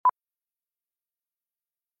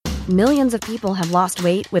Millions of people have lost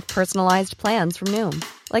weight with personalized plans from Noom.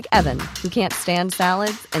 Like Evan, who can't stand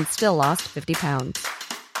salads and still lost 50 pounds.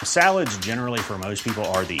 Salads generally for most people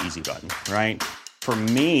are the easy button, right? For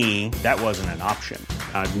me, that wasn't an option.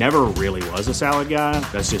 I never really was a salad guy.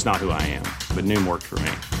 That's just not who I am. But Noom worked for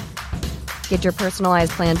me. Get your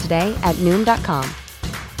personalized plan today at Noom.com.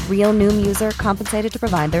 Real Noom user compensated to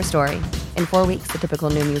provide their story. In 4 weeks, the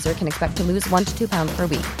typical Noom user can expect to lose 1 to 2 pounds per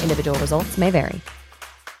week. Individual results may vary.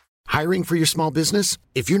 Hiring for your small business?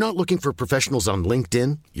 If you're not looking for professionals on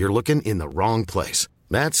LinkedIn, you're looking in the wrong place.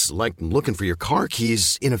 That's like looking for your car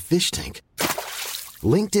keys in a fish tank.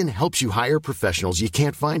 LinkedIn helps you hire professionals you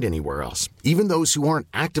can't find anywhere else, even those who aren't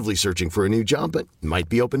actively searching for a new job but might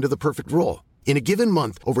be open to the perfect role. In a given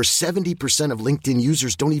month, over 70% of LinkedIn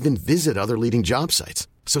users don't even visit other leading job sites.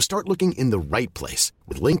 So start looking in the right place.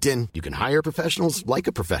 With LinkedIn, you can hire professionals like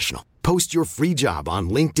a professional. Post your free job on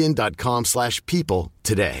linkedin.com/people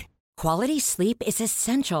today. Quality sleep is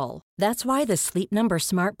essential. That's why the Sleep Number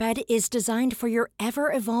Smart Bed is designed for your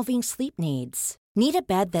ever-evolving sleep needs. Need a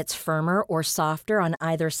bed that's firmer or softer on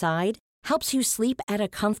either side? Helps you sleep at a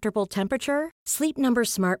comfortable temperature? Sleep Number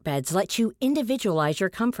Smart Beds let you individualize your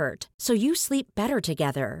comfort, so you sleep better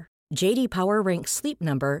together. J.D. Power ranks Sleep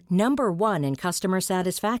Number number 1 in customer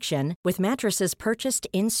satisfaction with mattresses purchased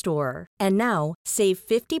in-store. And now, save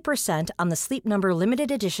 50% on the Sleep Number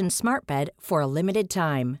Limited Edition Smart Bed for a limited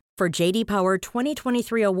time. For J.D. Power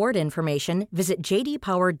 2023 award information, visit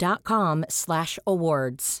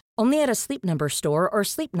jdpower.com/awards. Only at a Sleep Number store or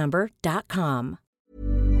sleepnumber.com.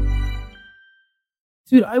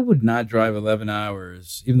 Dude, I would not drive 11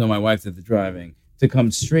 hours, even though my wife did the driving, to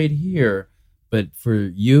come straight here. But for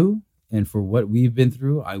you and for what we've been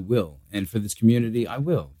through, I will. And for this community, I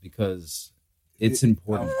will, because it's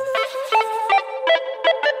important.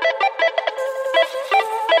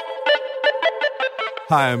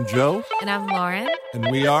 Hi, I'm Joe. And I'm Lauren.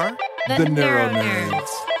 And we are the Neuro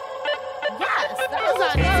Nerds. Yes, that was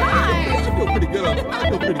on time. I feel pretty good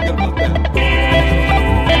about that.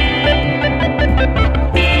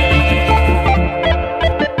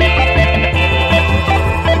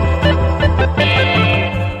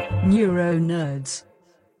 Neuro Nerds.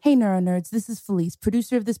 Hey, Neuro Nerds. This is Felice,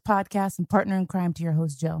 producer of this podcast and partner in crime to your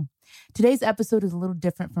host, Joe. Today's episode is a little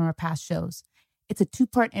different from our past shows. It's a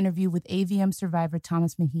 2-part interview with AVM survivor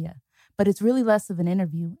Thomas Mejia, but it's really less of an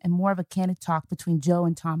interview and more of a candid talk between Joe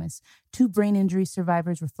and Thomas, 2 brain injury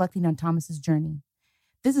survivors reflecting on Thomas's journey.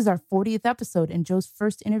 This is our 40th episode and Joe's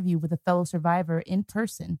first interview with a fellow survivor in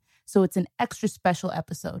person, so it's an extra special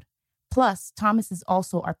episode. Plus, Thomas is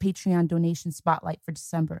also our Patreon donation spotlight for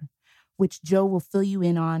December, which Joe will fill you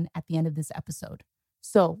in on at the end of this episode.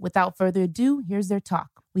 So, without further ado, here's their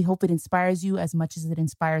talk. We hope it inspires you as much as it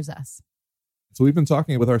inspires us. So we've been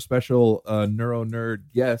talking with our special Neuro Nerd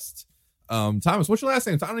guest, Thomas. What's your last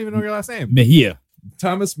name? I don't even know your last name. Mejia.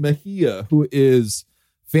 Thomas Mejia, who is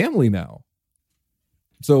family now.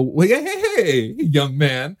 So, well, hey, young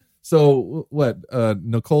man. So what?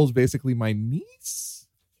 Nicole's basically my niece,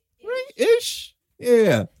 right? Ish.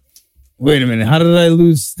 Yeah. Wait a minute. How did I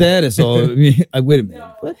lose status? Wait a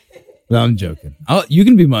minute. What? No, I'm joking. You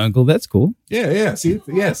can be my uncle. That's cool. Yeah. See.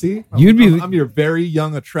 I'm your very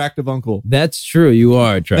young, attractive uncle. That's true. You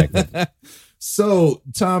are attractive. So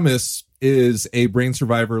Thomas is a brain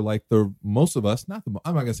survivor, like the most of us. I'm not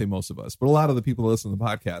going to say most of us, but a lot of the people that listen to the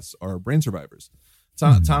podcast are brain survivors.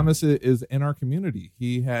 Thomas is in our community.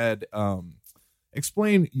 He had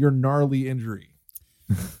explain your gnarly injury.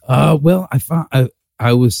 Well,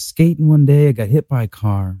 I was skating one day. I got hit by a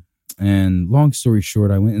car. And long story short,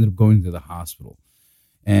 I ended up going to the hospital.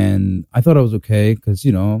 And I thought I was okay because,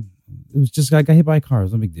 it was just I got hit by a car. It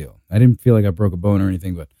was no big deal. I didn't feel like I broke a bone or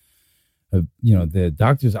anything. But, the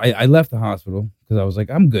doctors, I left the hospital because I was like,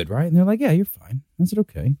 I'm good, right? And they're like, yeah, you're fine. I said,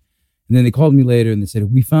 okay. And then they called me later and they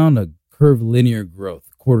said, we found a curvilinear growth,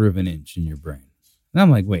 1/4 of an inch in your brain. And I'm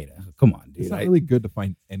like, wait, come on, dude. It's not really good to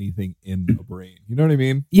find anything in the brain. You know what I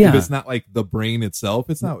mean? Yeah. If it's not like the brain itself.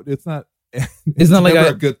 It's not it's not like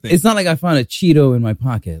a good thing. It's not like I found a Cheeto in my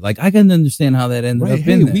pocket. Like I can understand how that ended up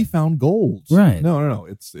in there. We found gold. Right. No.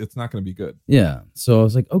 It's not going to be good. Yeah. So I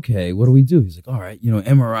was like, okay, what do we do? He's like, all right,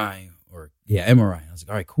 MRI MRI. I was like,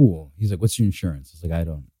 all right, cool. He's like, what's your insurance? I was like, I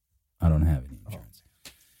don't have any insurance.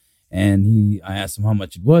 And I asked him how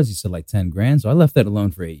much it was. He said like 10 grand. So I left that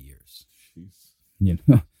alone for 8 years.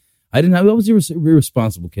 Jeez. I was a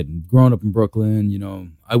irresponsible kid. Growing up in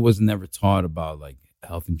Brooklyn, I was never taught about like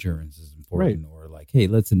health insurance is important, right? Or like, hey,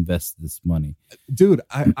 let's invest this money. Dude,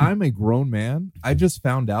 I'm a grown man. I just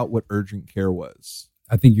found out what urgent care was.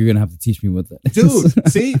 I think you're going to have to teach me what that is.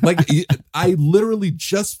 Dude, see, like I literally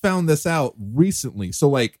just found this out recently. So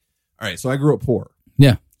like All right, so I grew up poor.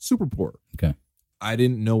 Yeah. Super poor. Okay. I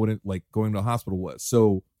didn't know what it like going to a hospital was.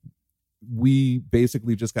 So we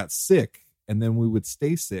basically just got sick, and then we would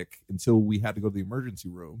stay sick until we had to go to the emergency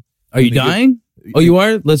room. Are you dying? You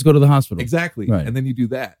are? Let's go to the hospital. Exactly. Right. And then you do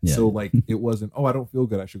that. Yeah. So like it wasn't, I don't feel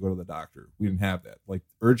good, I should go to the doctor. We didn't have that. Like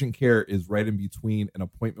urgent care is right in between an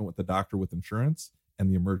appointment with the doctor with insurance and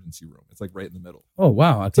the emergency room. It's like right in the middle. Oh,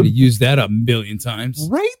 wow. I could have used that a million times.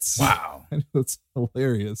 Right? Wow. It's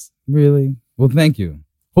hilarious. Really? Well, thank you.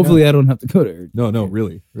 Hopefully I don't have to go to urgent No, care.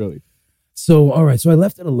 really. So, all right. So I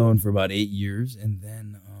left it alone for about 8 years. And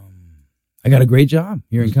then I got a great job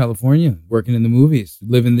here in California, working in the movies,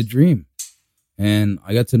 living the dream. And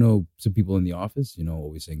I got to know some people in the office,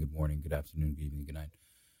 always saying good morning, good afternoon, good evening, good night,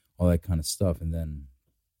 all that kind of stuff. And then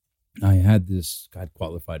I had got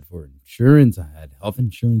qualified for insurance. I had health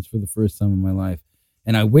insurance for the first time in my life.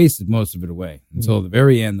 And I wasted most of it away until the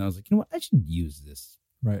very end. I was like, you know what? I should use this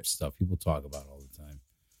stuff people talk about all the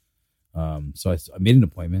time. So I made an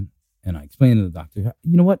appointment and I explained to the doctor,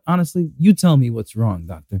 you know what? Honestly, you tell me what's wrong,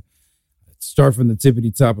 doctor. I'd start from the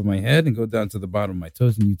tippity top of my head and go down to the bottom of my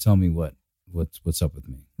toes, and you tell me what's up with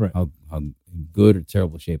me, right? How good or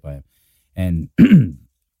terrible shape I am. And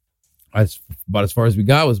about as far as we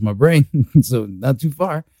got was my brain, so not too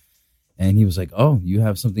far. And he was like, oh, you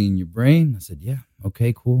have something in your brain? I said, yeah.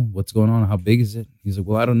 Okay, cool. What's going on? How big is it? He's like,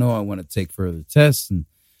 well, I don't know. I want to take further tests. And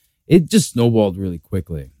it just snowballed really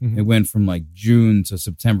quickly. Mm-hmm. It went from like June to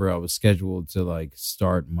September. I was scheduled to like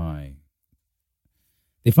start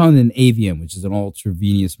they found an AVM, which is an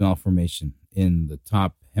ultravenous malformation in the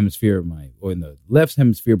top hemisphere of or in the left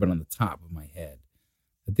hemisphere, but on the top of my head.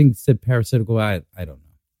 I think it said parasitical. I don't know.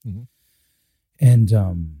 Mm-hmm. And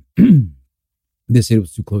they said it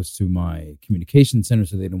was too close to my communication center,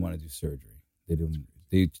 so they didn't want to do surgery.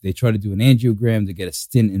 They tried to do an angiogram to get a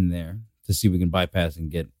stent in there to see if we can bypass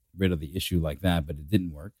and get rid of the issue like that, but it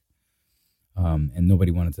didn't work. And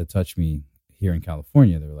nobody wanted to touch me here in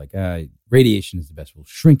California. They were like, radiation is the best. We'll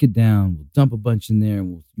shrink it down. We'll dump a bunch in there,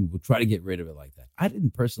 and we'll try to get rid of it like that. I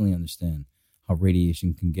didn't personally understand how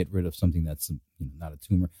radiation can get rid of something that's not a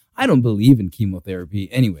tumor. I don't believe in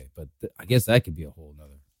chemotherapy anyway, but I guess that could be a whole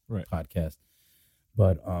nother podcast.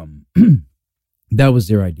 But that was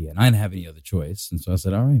their idea, and I didn't have any other choice. And so I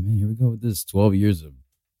said, all right, man, here we go with this 12 years of,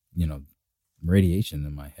 radiation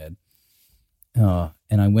in my head.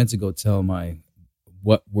 And I went to go tell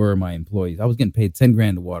what were my employees. I was getting paid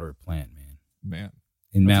 $10,000 to water a plant, man.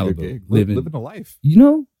 In Malibu. Living a life.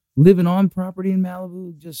 Living on property in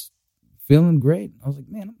Malibu, just feeling great. I was like,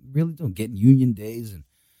 man, I'm really getting union days and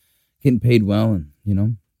getting paid well,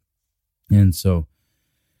 and and so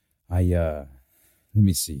I let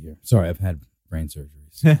me see here. Sorry, I've had brain surgeries.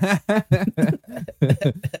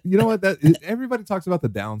 You know what? Everybody talks about the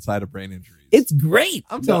downside of brain injuries. It's great.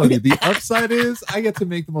 I'm telling you, the upside is I get to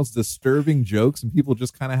make the most disturbing jokes, and people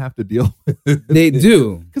just kind of have to deal with it. They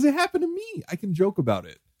do, because it happened to me. I can joke about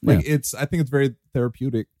it. Like I think it's very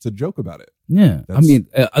therapeutic to joke about it. Yeah, I mean,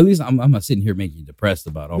 at least I'm not sitting here making you depressed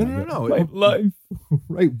about no, life.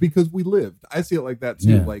 Right? Because we lived. I see it like that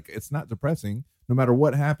too. Yeah. Like it's not depressing. No matter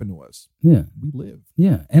what happened to us, we lived.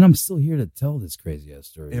 Yeah, and I'm still here to tell this crazy ass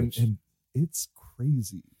story. And it's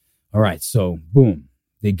crazy. All right, so boom,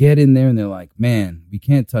 they get in there and they're like, "Man, we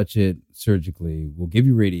can't touch it surgically. We'll give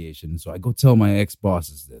you radiation." So I go tell my ex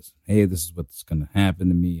bosses this. Hey, this is what's going to happen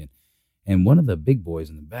to me. And one of the big boys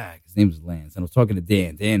in the back, his name is Lance, and I was talking to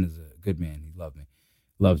Dan. Dan is a good man. He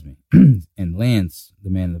loves me. And Lance, the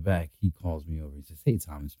man in the back, he calls me over. He says, "Hey,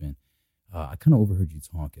 Thomas, man, I kind of overheard you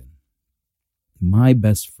talking. My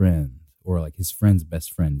best friend, or like his friend's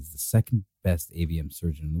best friend, is the second best AVM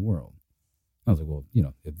surgeon in the world." I was like, well,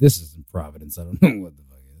 if this isn't Providence, I don't know what the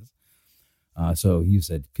fuck it is. So he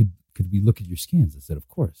said, could we look at your scans? I said, of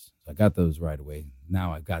course. So I got those right away.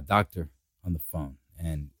 Now I've got doctor on the phone,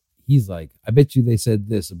 and he's like, I bet you they said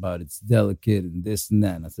this about it's delicate and this and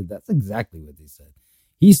that. And I said, that's exactly what they said.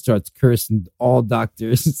 He starts cursing all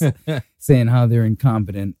doctors, saying how they're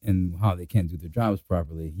incompetent and how they can't do their jobs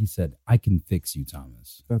properly. He said, I can fix you,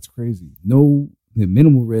 Thomas. That's crazy. The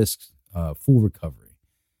minimal risks, full recovery.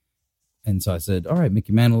 And so I said, all right,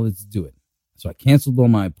 Mickey Mantle, let's do it. So I canceled all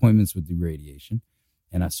my appointments with the radiation,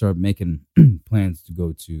 and I started making plans to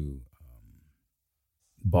go to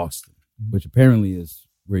Boston, which apparently is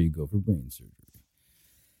where you go for brain surgery.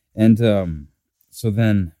 And so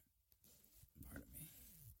then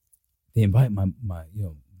they invite my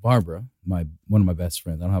Barbara, one of my best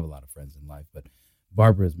friends. I don't have a lot of friends in life, but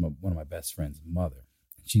Barbara is one of my best friends' mother.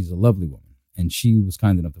 She's a lovely woman, and she was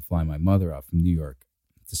kind enough to fly my mother out from New York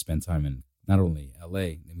to spend time in not only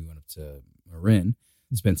L.A., then we went up to Marin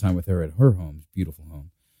and spent time with her at her home, beautiful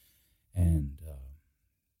home. And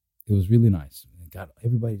it was really nice. I got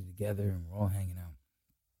everybody together and we're all hanging out.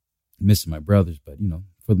 Missing my brothers, but,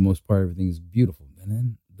 for the most part, everything is beautiful. And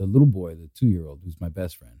then the little boy, the 2-year-old, who's my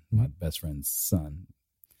best friend, my best friend's son,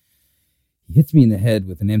 he hits me in the head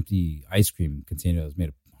with an empty ice cream container that was made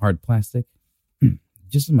of hard plastic,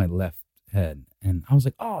 just in my left head. And I was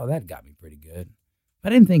like, oh, that got me pretty good.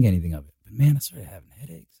 But I didn't think anything of it. But, man, I started having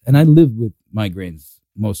headaches. And I lived with migraines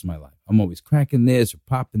most of my life. I'm always cracking this or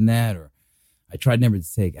popping that, or I tried never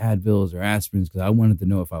to take Advils or aspirins because I wanted to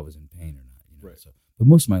know if I was in pain or not. Right. So, but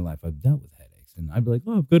most of my life, I've dealt with headaches. And I'd be like,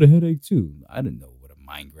 oh, I've got a headache too. I didn't know what a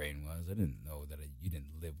migraine was. I didn't know that you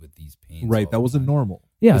didn't live with these pains. Right. That wasn't normal.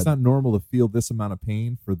 Yeah. It's not normal to feel this amount of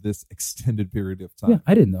pain for this extended period of time. Yeah,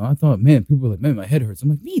 I didn't know. I thought, man, people were like, man, my head hurts. I'm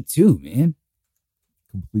like, me too, man.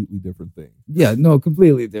 Completely different thing. Yeah, no,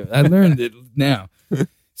 completely different. I learned it now.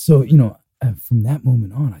 So, from that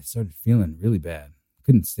moment on, I started feeling really bad.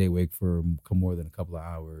 Couldn't stay awake for more than a couple of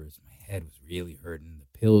hours. My head was really hurting.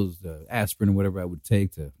 The pills, the aspirin or whatever I would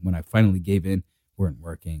take to when I finally gave in weren't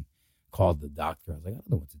working. Called the doctor. I was like, I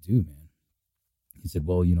don't know what to do, man. He said,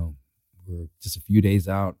 well, we're just a few days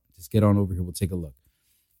out. Just get on over here. We'll take a look.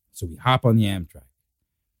 So we hop on the Amtrak.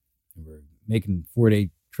 And we're making a 4-day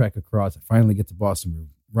trek across. I finally get to Boston. We're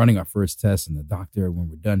running our first test. And the doctor, when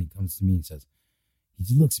we're done, he comes to me and says, he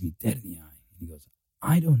just looks me dead in the eye. And he goes,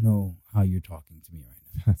 I don't know how you're talking to me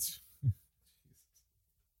right now.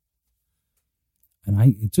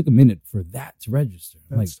 And it took a minute for that to register.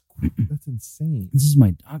 That's insane. This is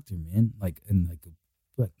my doctor, man. Like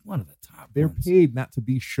one of the top. They're ones. paid not to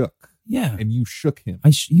be shook. Yeah. And you shook him.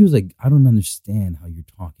 He was like, I don't understand how you're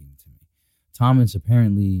talking to me. Thomas,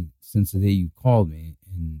 apparently, since the day you called me,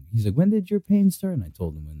 and he's like, when did your pain start? And I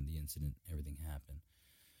told him when the incident, everything happened.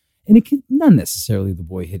 And it could not necessarily the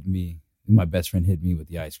boy hit me. My best friend hit me with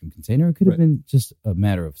the ice cream container. It could have been just a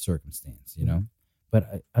matter of circumstance,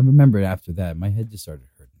 But I remember after that, my head just started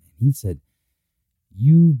hurting. And he said,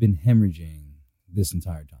 you've been hemorrhaging this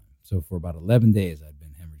entire time. So for about 11 days, I'd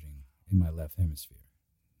been hemorrhaging in my left hemisphere.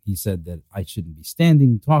 He said that I shouldn't be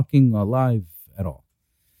standing, talking, alive at all.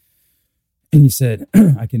 And he said,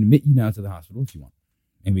 I can admit you now to the hospital if you want.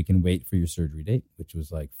 And we can wait for your surgery date, which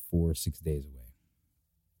was like 4 or 6 days away.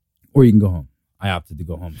 Or you can go home. I opted to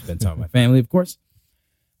go home, spend time with my family, of course.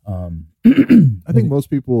 I think most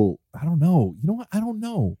people, I don't know. You know what? I don't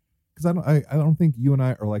know. Because I don't think you and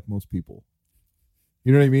I are like most people.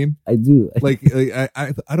 You know what I mean? I do.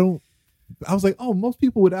 I don't. I was like, oh, most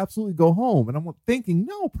people would absolutely go home. And I'm thinking,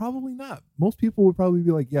 no, probably not. Most people would probably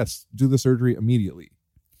be like, yes, do the surgery immediately.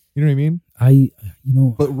 You know what I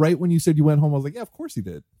mean? But right when you said you went home, I was like, yeah, of course he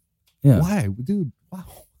did. Yeah. Why? Dude, wow.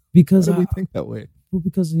 Because why do we think that way? Well,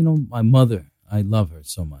 because, my mother, I love her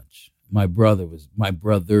so much. My brothers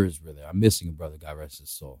were there. I'm missing a brother, God rest his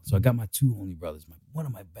soul. So I got my 2 only brothers, one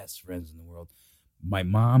of my best friends in the world, my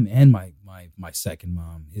mom and my second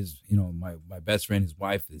mom, my best friend, his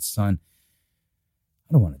wife, his son.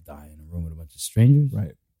 I don't want to die in a room with a bunch of strangers.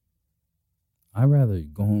 Right. I'd rather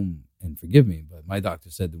go home and forgive me, but my doctor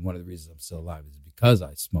said that one of the reasons I'm still alive is because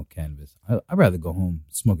I smoke cannabis. I'd rather go home,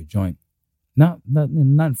 smoke a joint, not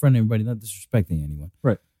in front of everybody, not disrespecting anyone.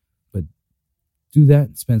 Right. But do that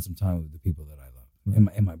and spend some time with the people that I love.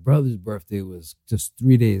 Right. And my brother's birthday was just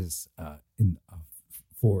 3 days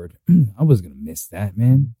forward. I was going to miss that,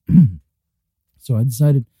 man. So I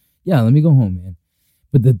decided, let me go home, man.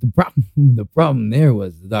 But the problem there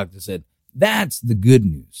was the doctor said, that's the good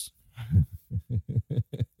news.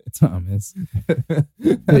 Thomas.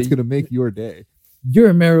 That's going to make your day. You're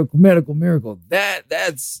a medical miracle.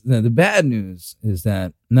 That's the bad news is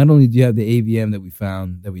that not only do you have the AVM that we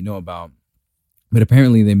found, that we know about, but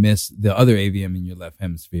apparently they missed the other AVM in your left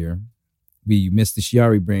hemisphere. You missed the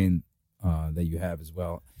Chiari brain that you have as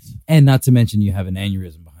well. And not to mention you have an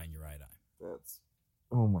aneurysm behind your right eye.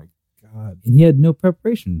 Oh my God. And he had no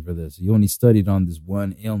preparation for this. He only studied on this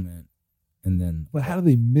one ailment. And then, but how do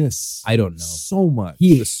they miss? I don't know. So much.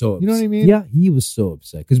 He was so upset. You know what I mean? Yeah, he was so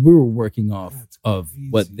upset because we were working off of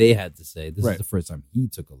what they had to say. This is the first time he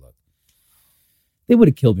took a look. They would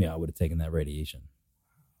have killed me. I would have taken that radiation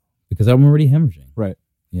because I'm already hemorrhaging. Right.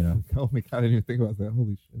 Oh my God, I didn't even think about that.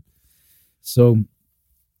 Holy shit. So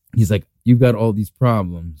he's like, you've got all these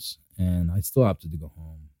problems. And I still opted to go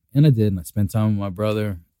home. And I did. And I spent time with my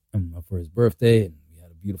brother for his birthday. And we had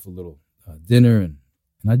a beautiful little dinner. And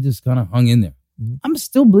I just kind of hung in there. Mm-hmm. I'm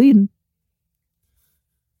still bleeding.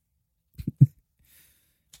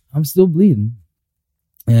 I'm still bleeding.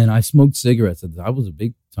 And I smoked cigarettes. I was a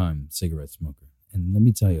big time cigarette smoker. And let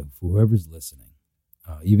me tell you, for whoever's listening,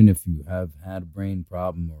 even if you have had a brain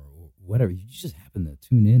problem or whatever, you just happen to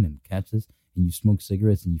tune in and catch this. and you smoke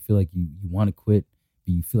cigarettes and you feel like you want to quit,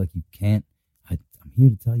 but you feel like you can't, I'm here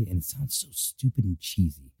to tell you, and it sounds so stupid and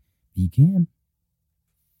cheesy, but you can.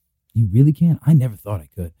 You really can. I never thought I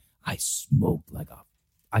could. I smoked like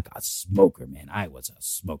a smoker, man. I was a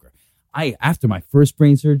smoker. After my first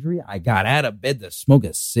brain surgery, I got out of bed to smoke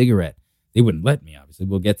a cigarette. They wouldn't let me, obviously.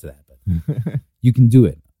 We'll get to that, but you can do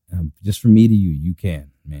it. Just from me to you, you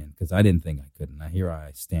can, man, because I didn't think I could. And here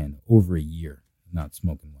I stand over a year not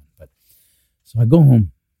smoking one. But so I go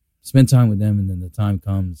home, spend time with them, and then the time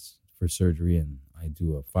comes for surgery, and I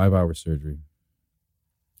do a 5-hour surgery.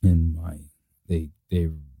 And they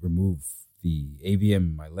remove the AVM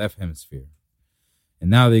in my left hemisphere. And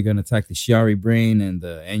now they're going to attack the Chiari brain and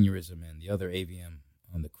the aneurysm and the other AVM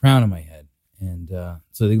on the crown of my head. And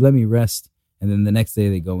so they let me rest. And then the next day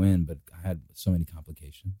they go in, but I had so many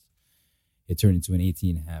complications. It turned into an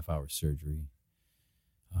 18-and-a-half-hour surgery.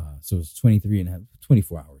 So it was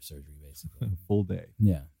 24-hour surgery, basically. Full day.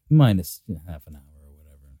 Yeah, minus half an hour or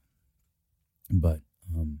whatever. But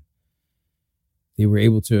they were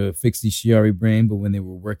able to fix the Chiari brain, but when they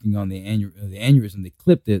were working on the aneurysm, they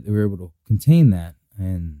clipped it. They were able to contain that,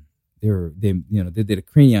 and they did a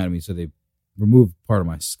craniotomy, so they removed part of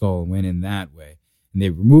my skull and went in that way. And they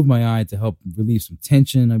removed my eye to help relieve some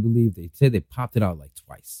tension, I believe. They said they popped it out like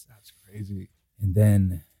twice. That's crazy. And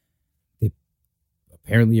then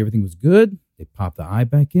apparently everything was good. They popped the eye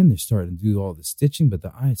back in. They started to do all the stitching, but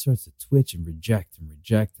the eye starts to twitch and reject.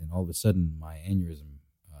 And all of a sudden my aneurysm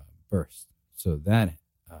burst. So that,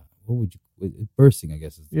 bursting, I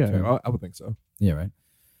guess is the term. I would think so. Yeah, right.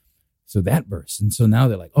 So that burst. And so now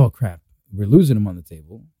they're like, oh crap, we're losing him on the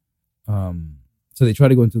table. So they try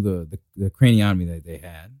to go into the craniotomy that they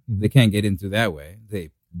had. Mm-hmm. They can't get into that way.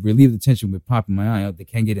 They relieve the tension with popping my eye out. They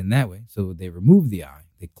can't get in that way. So they remove the eye.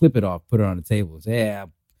 They clip it off, put it on the table. Say, yeah,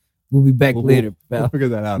 we'll be back later, pal. We'll figure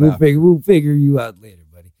that out. We'll figure you out later,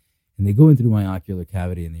 buddy. And they go in through my ocular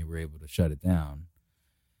cavity, and they were able to shut it down.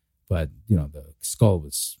 But, the skull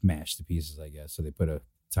was smashed to pieces, I guess. So they put a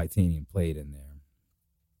titanium plate in there.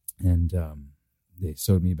 And they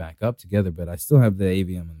sewed me back up together, but I still have the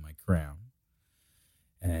AVM in my crown.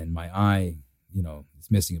 And my eye,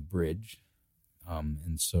 is missing a bridge.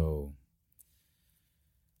 And so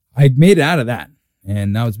I made it out of that.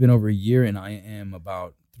 And now it's been over a year, and I am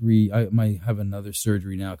about I might have another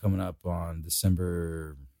surgery now coming up on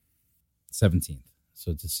December 17th.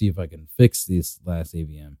 So to see if I can fix this last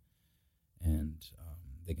AVM, and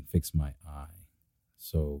they can fix my eye.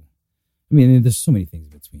 So, I mean, there's so many things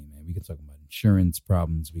in between, man. We can talk about insurance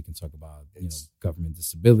problems. We can talk about, government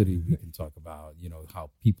disability. We can talk about, how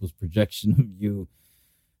people's projection of you,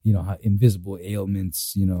 how invisible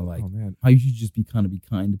ailments, how you should just be kind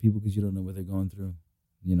to people because you don't know what they're going through,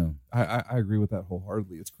 I agree with that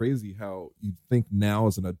wholeheartedly. It's crazy how you think now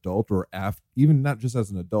as an adult or even not just as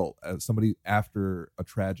an adult, as somebody after a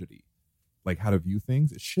tragedy, like how to view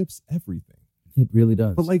things, it shifts everything. It really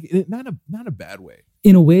does. But not a bad way.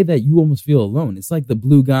 In a way that you almost feel alone. It's like the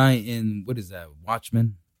blue guy in, what is that,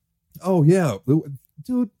 Watchmen? Oh, yeah.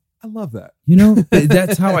 Dude, I love that.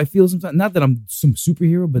 That's how I feel sometimes. Not that I'm some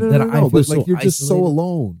superhero, but I feel but so like you're isolated. just so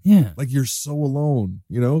alone. Yeah. Like you're so alone,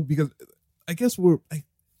 because I guess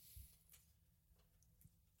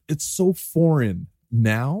it's so foreign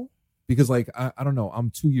now because I don't know, I'm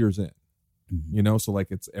 2 years in. Mm-hmm. So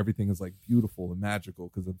everything is beautiful and magical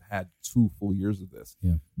because I've had 2 full years of this.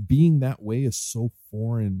 Yeah. Being that way is so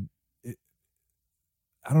foreign.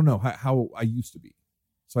 I don't know how I used to be.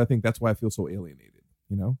 So I think that's why I feel so alienated.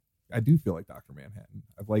 I do feel like Dr. Manhattan.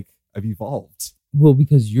 I've evolved. Well,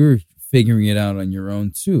 because you're figuring it out on your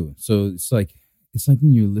own too. So it's like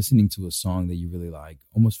when you're listening to a song that you really like,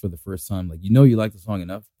 almost for the first time, you like the song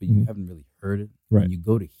enough, but you haven't really heard it. Right. When you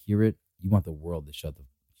go to hear it, you want the world to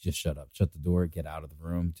just shut up, shut the door, get out of the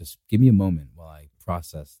room. Just give me a moment while I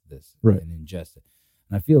process this and ingest it.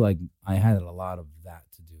 And I feel like I had a lot of that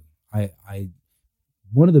to do.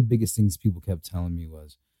 One of the biggest things people kept telling me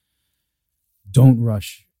was, don't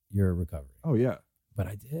rush your recovery. Oh, yeah. But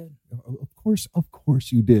I did. Of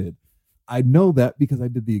course you did. I know that because I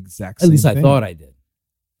did the exact same thing. At least I thought I did.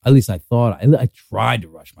 At least I thought. I tried to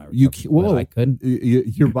rush my recovery, but I couldn't.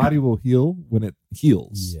 Your body will heal when it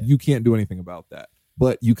heals. Yeah. You can't do anything about that.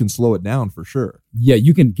 But you can slow it down for sure. Yeah,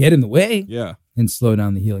 you can get in the way. Yeah. And slow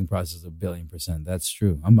down the healing process 1,000,000,000%. That's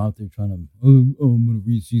true. I'm out there trying to, I'm going to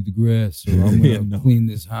reseed the grass, or I'm going to clean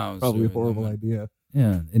this house. Probably a horrible idea.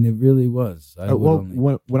 Yeah, and it really was.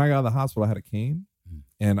 When I got out of the hospital, I had a cane.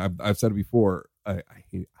 And I've said it before, I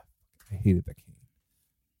hated that cane.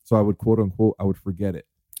 So I would, quote unquote, I would forget it.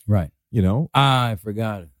 Right. You know? I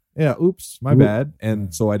forgot it. Yeah, oops, my bad.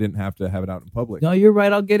 And so I didn't have to have it out in public. No, you're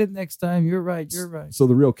right. I'll get it next time. You're right. So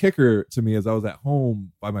the real kicker to me is I was at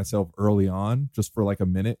home by myself early on, just for like a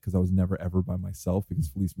minute, because I was never ever by myself because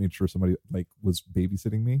Felice made sure somebody like was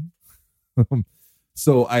babysitting me.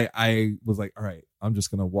 So I was like, all right, I'm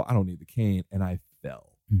just gonna walk. I don't need the cane, and I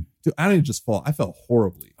fell. Dude, I didn't just fall. I fell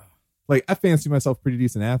horribly. Like, I fancy myself a pretty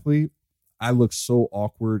decent athlete. I looked so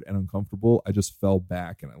awkward and uncomfortable. I just fell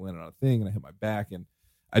back and I landed on a thing and I hit my back, and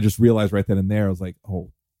I just realized right then and there, I was like,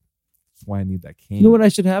 oh, that's why I need that cane. You know what? I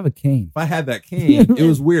should have a cane. If I had that cane, it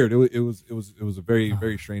was weird. It was a very,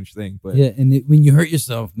 very strange thing. But yeah, and when you hurt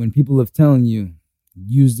yourself, when people are telling you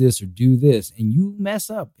use this or do this, and you mess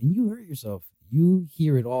up and you hurt yourself, you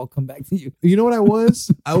hear it all come back to you. You know what I was?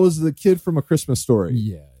 I was the kid from A Christmas Story.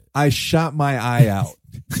 Yeah. I shot my eye out.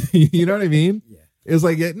 You know what I mean? Yeah. It was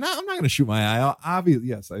like, no, I'm not going to shoot my eye out. Obviously,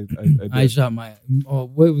 yes, I did. I shot my. Oh,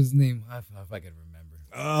 what was his name? If I can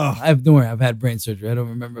remember. Don't worry. I've had brain surgery. I don't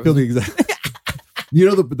remember. Feel the exact. You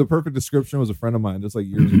know, the perfect description was a friend of mine just like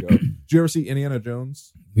years ago. Did you ever see Indiana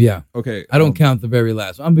Jones? Yeah. Okay. I don't count the very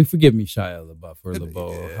last one. Forgive me, Shia LaBeouf or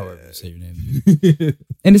LeBeau, or however you say your name.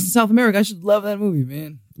 And it's in South America. I should love that movie,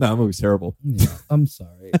 man. No, that movie's terrible. Yeah, I'm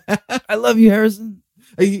sorry. I love you, Harrison.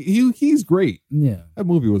 He's great. Yeah. That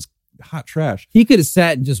movie was hot trash. He could have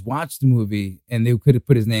sat and just watched the movie, and they could have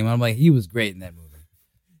put his name on. I'm like, he was great in that movie.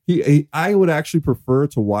 I would actually prefer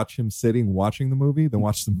to watch him sitting watching the movie than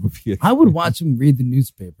watch the movie. I would watch him read the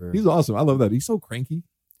newspaper. He's awesome. I love that. He's so cranky.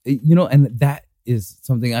 You know, and that is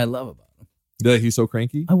something I love about him. Yeah, he's so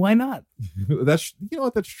cranky. Why not? That's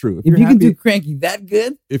that's true. If you can do cranky that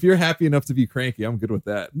good, if you're happy enough to be cranky, I'm good with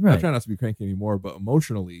that. Right. I try not to be cranky anymore, but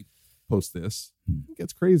emotionally, post this, it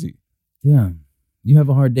gets crazy. Yeah, you have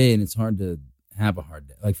a hard day, and it's hard to have a hard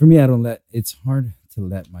day. Like for me, it's hard to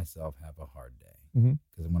let myself have a hard day.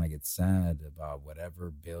 Because when I get sad about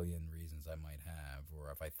whatever billion reasons I might have,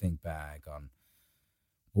 or if I think back on,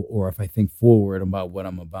 or if I think forward about what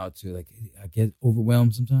I'm about to, like I get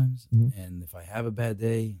overwhelmed sometimes. And if I have a bad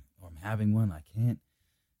day or I'm having one, I can't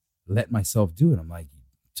let myself do it. I'm like,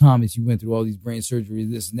 Thomas, you went through all these brain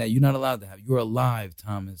surgeries, this and that. You're not allowed to have. You're alive,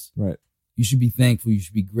 Thomas. Right. You should be thankful. You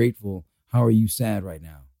should be grateful. How are you sad right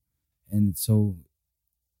now? And so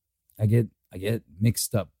I get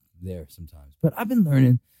mixed up there sometimes, but I've been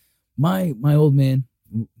learning. My old man,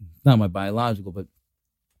 not my biological, but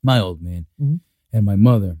my old man and my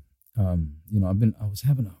mother. I was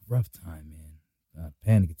having a rough time, man.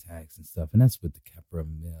 Panic attacks and stuff, and that's with the Keppra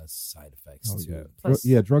side effects too. Yeah. Plus,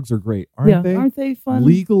 Drugs are great, aren't they? Aren't they fun?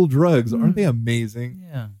 Legal drugs, aren't they amazing?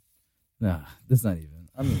 Yeah. Nah, that's not even.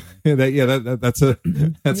 I mean,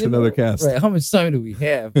 that's another cast. Right? How much time do we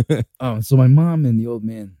have? So my mom and the old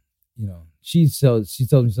man, she told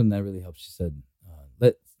me something that really helped. She said,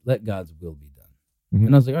 let God's will be done.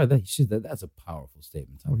 And I was like, all right, that's a powerful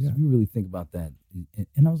statement, Thomas. If you really think about that.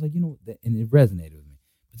 And I was like, and it resonated with me.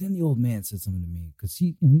 But then the old man said something to me, because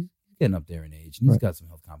he's getting up there in age, and he's got some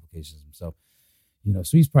health complications himself.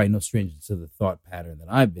 So he's probably no stranger to the thought pattern that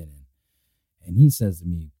I've been in. And he says to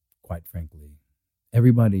me, quite frankly,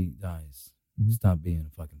 everybody dies. Stop being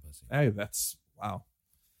a fucking pussy. Hey, that's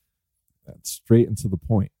straight and to the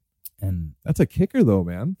point. And that's a kicker, though,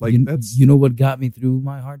 man. Like, you know what got me through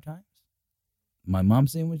my hard times? My mom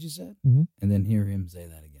saying what she said, and then hear him say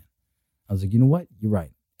that again. I was like, you know what? You're right.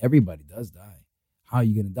 Everybody does die. How are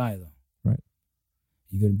you gonna die, though? Right.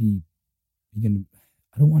 You're gonna.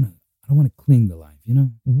 I don't want to cling to life,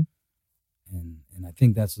 And I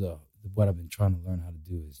think that's what I've been trying to learn how to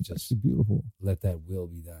do is just beautiful. Let that will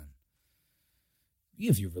be done.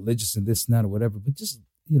 If you're religious and this and that or whatever, but just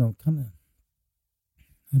kind of.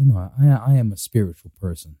 I don't know. I am a spiritual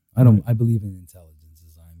person. I believe in intelligence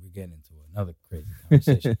design. We're getting into another crazy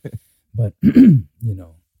conversation, but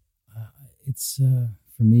it's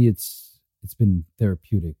for me. It's been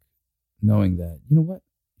therapeutic knowing that what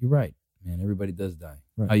you're right, man. Everybody does die.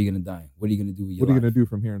 Right. How are you gonna die? What are you gonna do with your life? What are you gonna do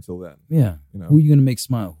from here until then? Yeah. Who are you gonna make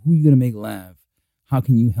smile? Who are you gonna make laugh? How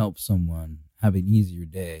can you help someone have an easier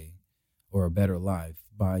day or a better life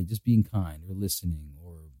by just being kind or listening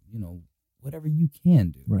or whatever you can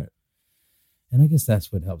do. Right. And I guess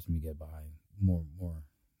that's what helps me get by more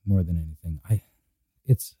than anything. I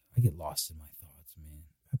get lost in my thoughts, man.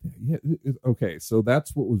 Yeah. Okay. So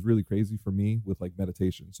that's what was really crazy for me with like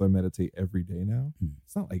meditation. So I meditate every day now.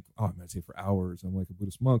 It's not like, I meditate for hours. I'm like a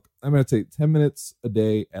Buddhist monk. I meditate 10 minutes a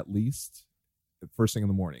day at least, first thing in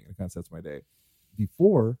the morning. It kind of sets my day.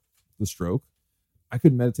 Before the stroke, I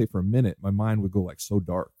couldn't meditate for a minute. My mind would go like so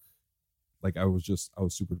dark. Like I was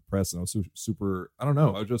super depressed and I was super, I don't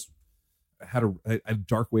know. I had a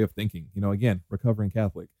dark way of thinking, again, recovering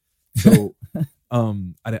Catholic. So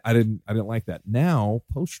I didn't like that. Now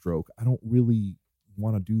post stroke, I don't really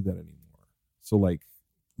want to do that anymore. So like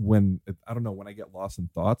when I get lost in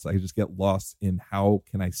thoughts, I just get lost in how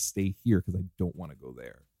can I stay here because I don't want to go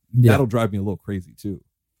there. Yeah. That'll drive me a little crazy too,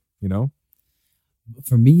 you know?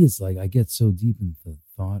 For me, it's like I get so deep into the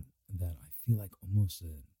thought that I feel like almost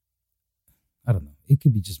I don't know. It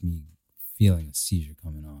could be just me feeling a seizure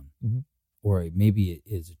coming on. Mm-hmm. Or maybe it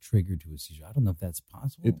is a trigger to a seizure. I don't know if that's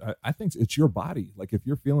possible. I think it's your body. Like if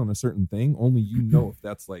you're feeling a certain thing, only you know if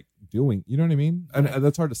that's like doing, you know what I mean? And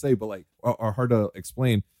that's hard to say, but like, or hard to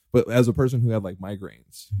explain. But as a person who had like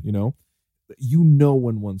migraines, you know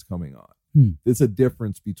when one's coming on. It's a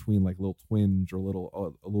difference between like a little twinge or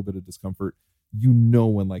a little bit of discomfort. You know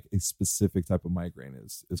when like a specific type of migraine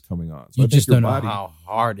is coming on. So you just don't know how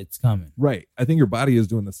hard it's coming. Right. I think your body is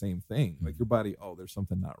doing the same thing. Like your body, there's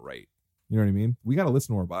something not right. You know what I mean? We got to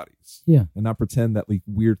listen to our bodies. Yeah. And not pretend that like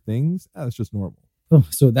weird things, that's just normal. Oh,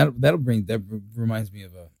 so that reminds me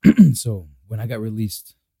of so when I got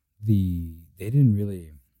released, they didn't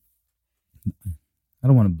really, I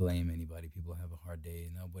don't want to blame anybody. People have a hard day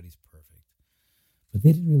and nobody's perfect. But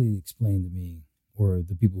they didn't really explain to me or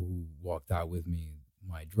the people who walked out with me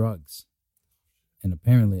my drugs. And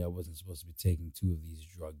apparently I wasn't supposed to be taking 2 of these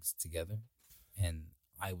drugs together. And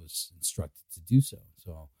I was instructed to do so.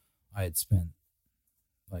 So I had spent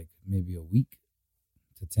like maybe a week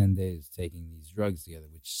to 10 days taking these drugs together,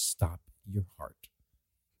 which stop your heart.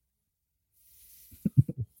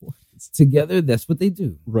 Together, that's what they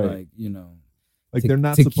do. Right. Like, like they're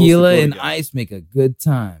not tequila and together. ice make a good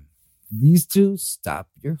time. These 2 stop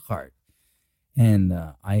your heart. And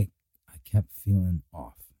I kept feeling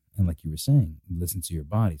off. And like you were saying, listen to your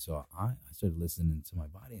body. So I started listening to my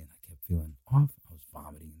body and I kept feeling off. I was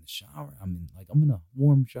vomiting in the shower. I'm in a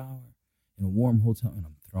warm shower in a warm hotel and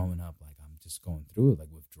I'm throwing up. Like I'm just going through it, like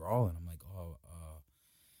withdrawal. And I'm like,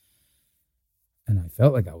 and I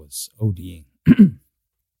felt like I was ODing.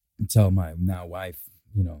 Tell my now wife,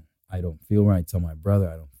 I don't feel right. Tell my brother,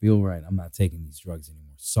 I don't feel right. I'm not taking these drugs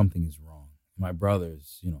anymore. Something is wrong. My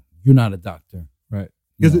brother's, you're not a doctor. Right.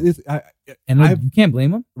 Because you can't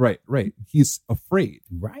blame him. Right. He's afraid.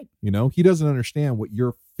 Right. He doesn't understand what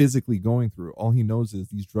you're physically going through. All he knows is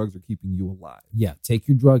these drugs are keeping you alive. Yeah. Take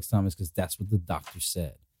your drugs, Thomas, because that's what the doctor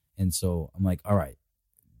said. And so I'm like, all right,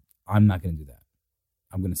 I'm not going to do that.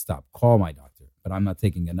 I'm going to stop. Call my doctor, but I'm not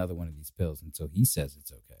taking another one of these pills until he says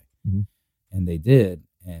it's okay. Mm-hmm. And they did.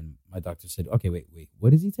 And my doctor said, okay, wait,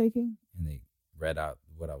 what is he taking? And they read out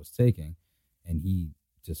what I was taking. And he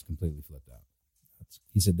just completely flipped out.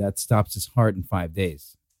 He said that stops his heart in 5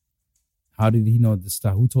 days. How did he know to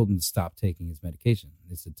stop? Who told him to stop taking his medication?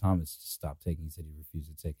 They said Thomas stopped taking. He said he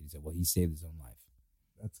refused to take it. He said, well, he saved his own life.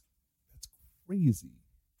 That's crazy.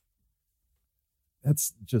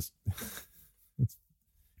 That's just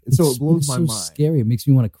so it blows my mind. It's so scary. It makes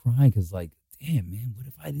me want to cry because, like, damn, man, what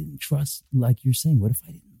if I didn't trust, like you're saying, what if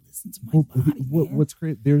I didn't listen to my body? What's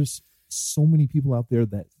great? There's so many people out there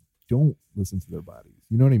that don't listen to their bodies.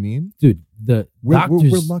 You know what I mean? Dude, we're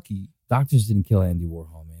lucky. Doctors didn't kill Andy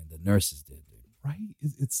Warhol, man. The nurses did, dude. Right?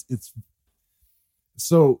 It's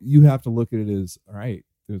so you have to look at it as, all right,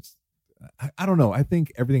 there's I don't know. I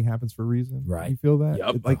think everything happens for a reason. Right. You feel that?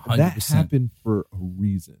 Yep, like 100%. That happened for a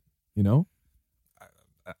reason,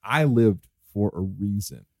 I lived for a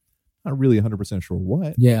reason. Not really 100% sure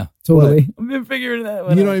what. Yeah, totally. I've been figuring that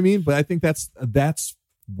one out. You know what I mean? But I think that's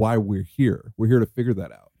why we're here. We're here to figure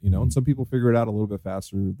that out, Mm-hmm. And some people figure it out a little bit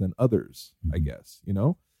faster than others, mm-hmm. I guess,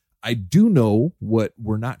 I do know what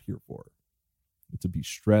we're not here for. To be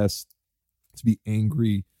stressed, to be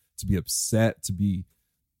angry, to be upset, to be,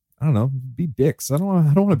 I don't know, be dicks. I don't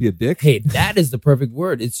want to be a dick. Hey, that is the perfect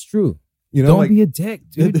word. It's true. Don't be a dick,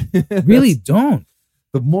 dude. Really don't.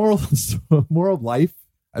 The moral of life,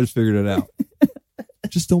 I just figured it out.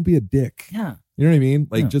 Just don't be a dick. Yeah. You know what I mean?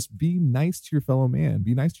 Like, just be nice to your fellow man.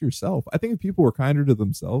 Be nice to yourself. I think if people were kinder to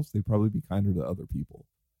themselves, they'd probably be kinder to other people.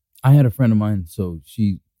 I had a friend of mine,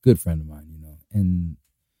 good friend of mine, and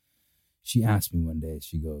she asked me one day,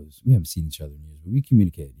 she goes, we haven't seen each other in years, but we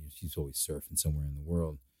communicate. She's always surfing somewhere in the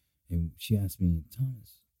world. And she asked me,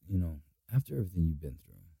 Thomas, after everything you've been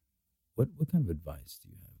through, what kind of advice do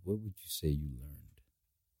you have? What would you say you learned?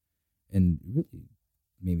 And it really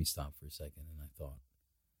made me stop for a second, and I thought,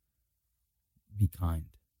 be kind.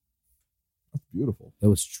 That's beautiful. That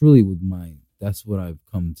was truly that's what I've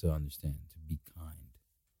come to understand, to be kind.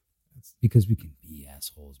 Because we can be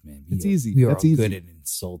assholes, man. It's easy. We are good at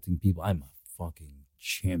insulting people. I'm a fucking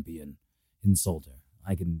champion insulter.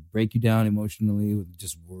 I can break you down emotionally with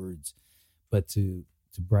just words, but to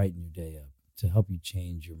brighten your day up, to help you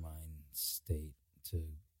change your mind state, to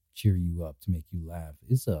cheer you up, to make you laugh,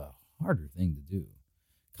 is a harder thing to do.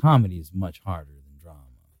 Comedy is much harder than drama.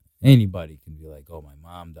 Anybody can be like, oh, my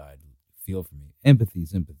mom died. Feel for me. Empathy,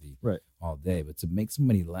 sympathy, right, all day. But to make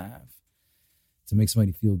somebody laugh, to make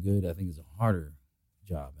somebody feel good, I think is a harder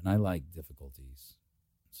job. And I like difficulties.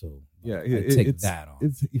 So yeah, I take that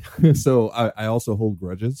on. So I also hold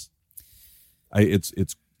grudges.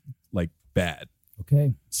 It's like bad.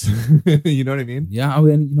 Okay. You know what I mean? Yeah, I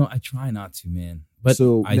mean, I try not to, man. But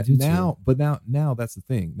so I do now, too. but now that's the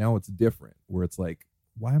thing. Now it's different, where it's like,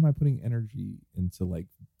 why am I putting energy into like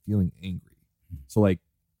feeling angry? So like,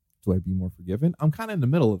 do I be more forgiving? I'm kind of in the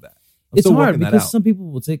middle of that. It's hard because some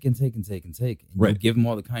people will take and take and take and take. And right. You give them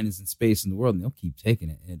all the kindness and space in the world, and they'll keep taking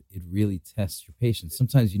it. And it really tests your patience.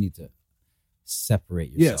 Sometimes you need to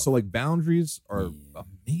separate yourself. Yeah, so like boundaries are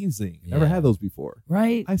amazing. Never had those before.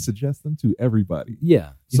 Right. I suggest them to everybody.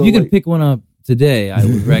 Yeah. So if you can pick one up today, I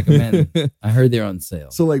would recommend it. I heard they're on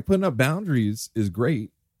sale. So like putting up boundaries is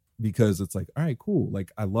great because it's like, all right, cool.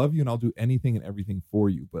 Like I love you and I'll do anything and everything for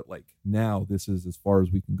you. But like now this is as far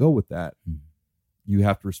as we can go with that. You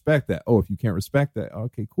have to respect that. Oh, if you can't respect that,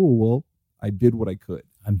 okay, cool. Well, I did what I could.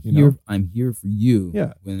 I'm here for you.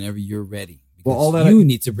 Yeah. Whenever you're ready. Well, all that you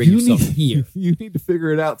need to bring yourself here. You need to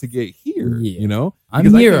figure it out to get here. Yeah.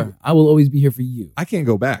 I'm here. I will always be here for you. I can't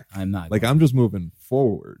go back. I'm not. Like I'm just moving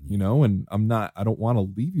forward, and I don't want to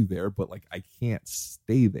leave you there, but like I can't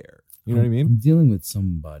stay there. You know what I mean? I'm dealing with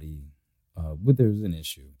somebody there's an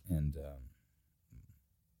issue, and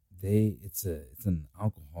it's an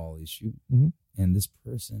alcohol issue, and this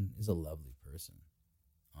person is a lovely person.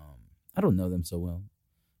 I don't know them so well,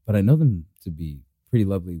 but I know them to be pretty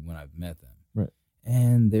lovely when I've met them. Right.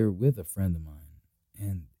 And they're with a friend of mine,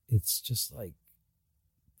 and it's just like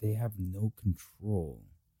they have no control,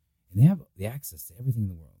 and they have the access to everything in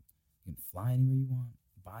the world. You can fly anywhere you want,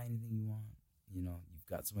 buy anything you want. You've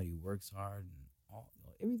got somebody who works hard, and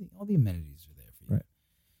everything, all the amenities are there for you. Right.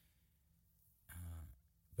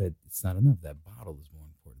 But it's not enough. That bottle is more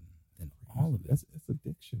important than all of it. That's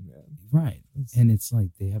addiction, man. Right. And it's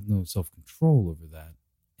like they have no self-control over that.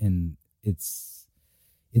 And it's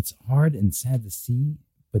hard and sad to see,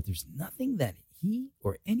 but there's nothing that he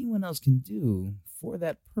or anyone else can do for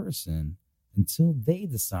that person until they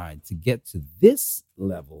decide to get to this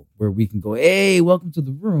level where we can go, hey, welcome to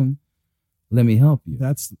the room. Let me help you.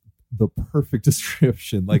 That's the perfect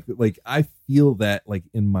description. Like I feel that like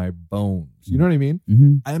in my bones. You know what I mean?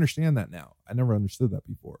 Mm-hmm. I understand that now. I never understood that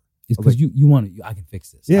before. It's because you want to. I can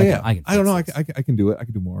fix this. Yeah, I don't know. I can do it. I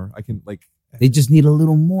can do more. I can like. They just need a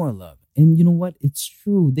little more love, and you know what? It's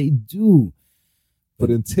true. They do. But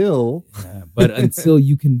until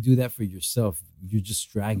you can do that for yourself, you're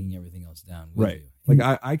just dragging everything else down with right. you.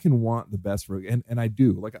 Like I can want the best for, and I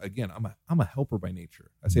do. Like again, I'm a helper by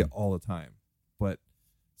nature. I say it all the time. But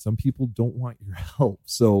some people don't want your help.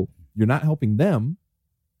 So you're not helping them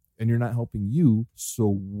and you're not helping you. So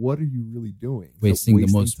what are you really doing? Wasting the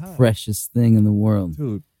most precious thing in the world.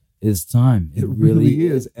 Dude, is time. It really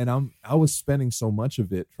is. And I was spending so much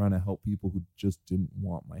of it trying to help people who just didn't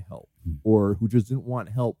want my help or who just didn't want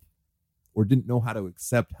help or didn't know how to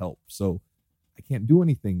accept help. So I can't do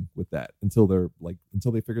anything with that until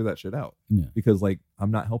they figure that shit out. Yeah. Because like I'm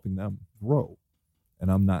not helping them grow. And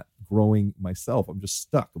I'm not growing myself. I'm just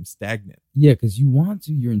stuck. I'm stagnant. Yeah, because you want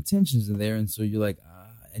to. Your intentions are there. And so you're like,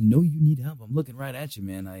 I know you need help. I'm looking right at you,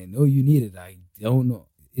 man. I know you need it. I don't know.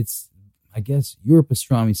 I guess you're a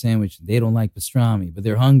pastrami sandwich. They don't like pastrami, but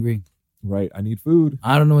they're hungry. Right. I need food.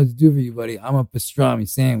 I don't know what to do for you, buddy. I'm a pastrami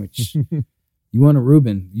sandwich. You want a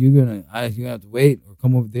Reuben? You have to wait or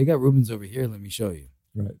come over. They got Reubens over here. Let me show you.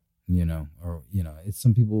 Right. It's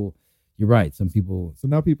some people... You're right. Some people. So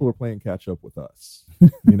now people are playing catch up with us.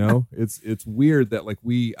 It's weird that like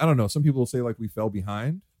I don't know. Some people say like we fell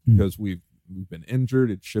behind because we've been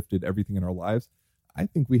injured. It shifted everything in our lives. I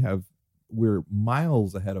think we're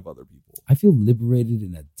miles ahead of other people. I feel liberated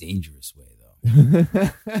in a dangerous way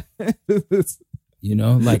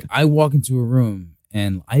though. Like I walk into a room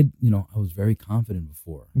and I was very confident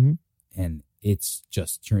before and it's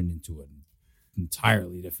just turned into an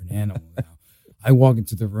entirely different animal now. I walk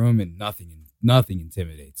into the room and nothing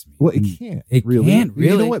intimidates me. Well, it can't. It really. Can't really.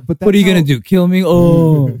 You know what? But what are you gonna do? Kill me?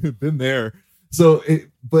 Oh, been there. So,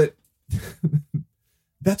 but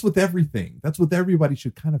that's with everything. That's with everybody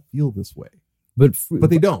should kind of feel this way. But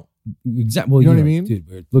they don't. Exactly. Well, you know what I mean, dude?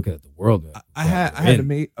 We're looking at the world. I had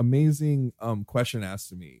an amazing question asked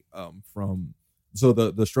to me from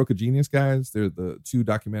the Stroke of Genius guys. They're the two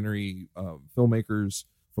documentary filmmakers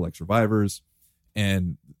for like survivors,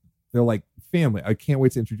 and they're like family. I can't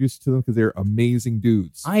wait to introduce you to them because they're amazing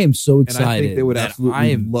dudes. I am so excited. And I think they would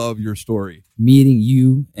absolutely love your story. Meeting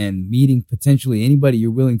you and meeting potentially anybody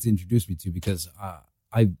you're willing to introduce me to, because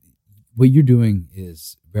what you're doing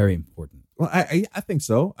is very important. Well, I think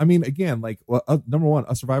so. I mean, again, like, number one,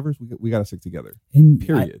 us survivors, we got to stick together. And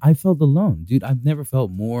period. I felt alone, dude. I've never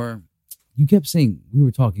felt more. You kept saying, we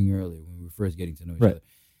were talking earlier when we were first getting to know each other,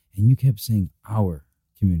 and you kept saying our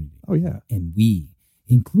community. Oh yeah, and we,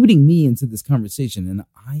 including me, into this conversation, and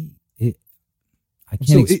I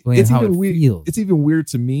can't explain how it feels. It's even weird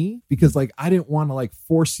to me because like I didn't want to like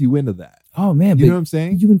force you into that. Oh man, you know what I'm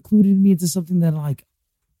saying? You included me into something that like,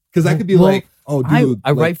 because I could be like, oh dude,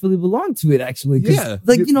 I rightfully belong to it actually. Yeah,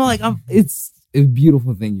 like like it's a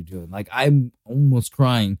beautiful thing you're doing. Like I'm almost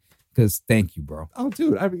crying because thank you, bro. Oh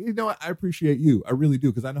dude, you know what? I appreciate you. I really do,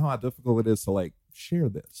 because I know how difficult it is to like share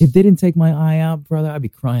this. If they didn't take my eye out, brother, I'd be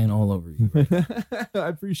crying all over you. I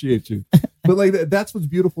appreciate you, but like that's what's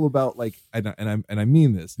beautiful about like, and I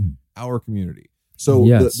mean this, our community. So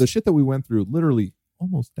the shit that we went through, literally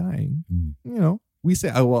almost dying. You know, we say,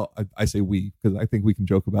 I say we because I think we can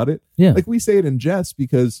joke about it. Yeah, like we say it in jest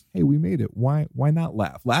because hey, we made it. Why not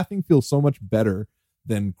laugh? Laughing feels so much better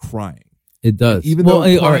than crying. It does. Even though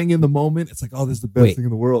crying in the moment, it's like, oh, this is the best thing in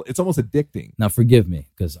the world. It's almost addicting. Now, forgive me,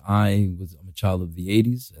 because I'm a child of the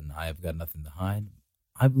 80s, and I have got nothing to hide.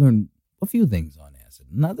 I've learned a few things on acid.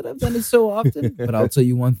 Not that I've done it so often, but I'll tell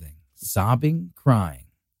you one thing. Sobbing, crying,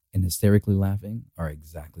 and hysterically laughing are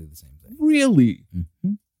exactly the same thing. Really?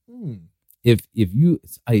 Mm-hmm. If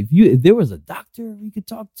there was a doctor we could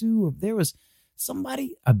talk to, if there was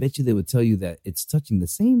somebody, I bet you they would tell you that it's touching the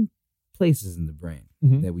same places in the brain,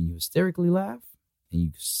 that when you hysterically laugh and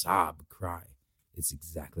you sob, cry, it's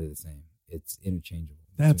exactly the same. It's interchangeable.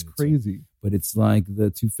 That's crazy. But it's like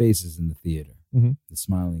the two faces in the theater, the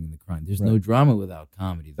smiling and the crying. There's no drama without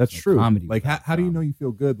comedy. That's true. Comedy. Like how do you know you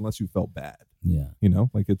feel good unless you felt bad? Yeah. You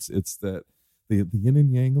know, like it's the yin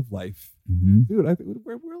and yang of life. Dude, I think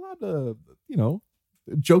we're allowed to, you know,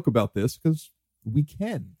 joke about this because we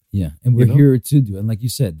can. Yeah, and we're here to do it. And like you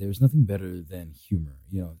said, there's nothing better than humor.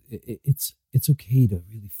 You know, it's okay to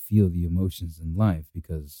really feel the emotions in life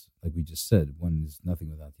because, like we just said, one is nothing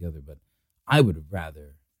without the other. But I would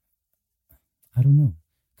rather, I don't know,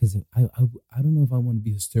 because I don't know if I want to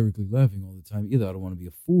be hysterically laughing all the time either. I don't want to be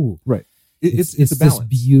a fool. Right. It's a this balance.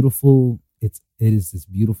 Beautiful. It is this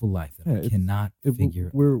beautiful life that I cannot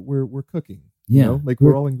figure. We're cooking. Yeah, you know? Like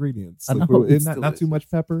we're all ingredients. Like not too much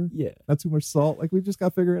pepper. Yeah, not too much salt. Like we just got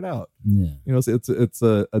to figure it out. Yeah, you know, it's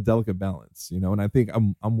a delicate balance. You know, and I think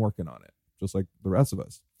I'm working on it, just like the rest of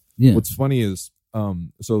us. Yeah. What's funny is,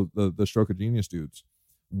 so the Stroke of Genius dudes,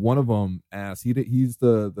 one of them asked. He's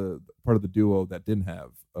the part of the duo that didn't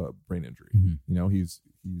have a brain injury. You know, he's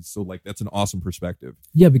so like that's an awesome perspective.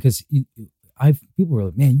 Yeah, because people were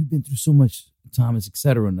like, man, you've been through so much, Thomas,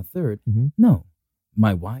 etc. And the third, no.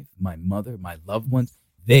 My wife, my mother, my loved ones,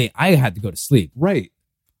 I had to go to sleep. Right.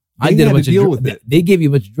 I did a bunch of deal with it. They gave me a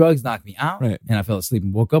bunch of drugs, knocked me out, right. And I fell asleep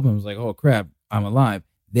and woke up and was like, oh crap, I'm alive.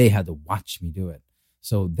 They had to watch me do it.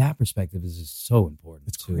 So that perspective is just so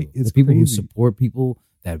important too. The people who support people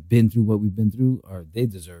that have been through what we've been through, they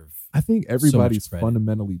deserve. I think everybody's so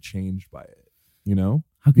fundamentally changed by it. You know,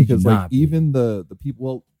 how could because you not like even the people.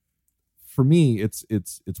 Well, for me, it's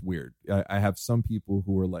weird. I have some people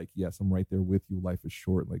who are like, yes, I'm right there with you. Life is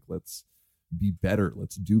short. Like, let's be better.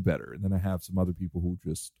 Let's do better. And then I have some other people who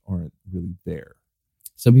just aren't really there.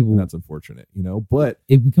 Some people, and that's unfortunate, you know, but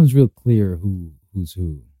it becomes real clear who's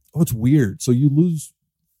who. Oh, it's weird. So you lose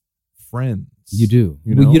friends. You do.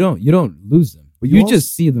 You know? Well, you don't lose them. But you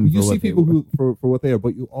just see them. You see people who for what they are,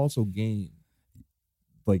 but you also gain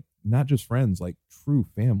like not just friends, like true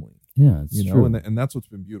family. Yeah, it's true. And that's what's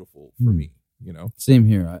been beautiful for me, you know. Same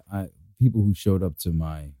here. I people who showed up to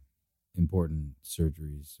my important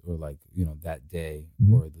surgeries or like, you know, that day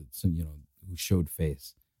or you know, who showed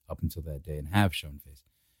face up until that day and have shown face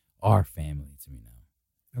are family to me now.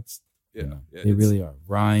 That's you know, they really are.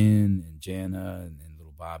 Ryan and Jana and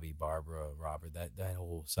little Bobby, Barbara, Robert, that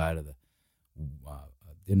whole side of the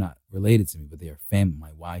they're not related to me, but they are family.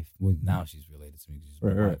 My wife, well, now she's related to me because she's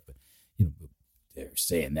my wife, but you know, they're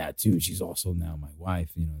saying that too. She's also now my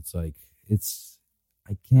wife. You know, it's like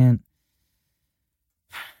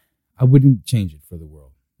I wouldn't change it for the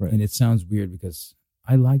world. Right. And it sounds weird because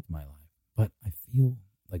I liked my life, but I feel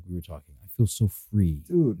like we were talking. I feel so free,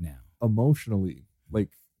 dude. Now, emotionally, like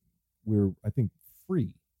we're I think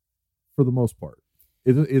free for the most part.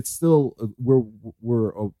 It's still we're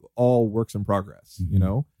all works in progress, you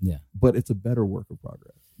know. Yeah, but it's a better work in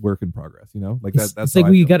progress, you know. Like that's like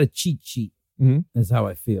when you got a cheat sheet. That's how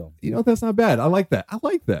I feel. You know, that's not bad. I like that.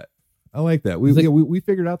 I like that. It's like- We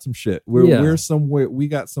figured out some shit. We're somewhere. We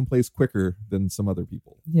got someplace quicker than some other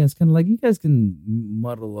people. Yeah, it's kind of like you guys can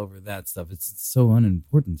muddle over that stuff. It's so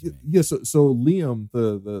unimportant to me. Yeah. So Liam,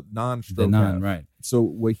 the non-stroke, Right. So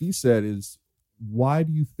what he said is, why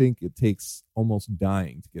do you think it takes almost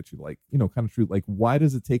dying to get you like, kind of true? Like, why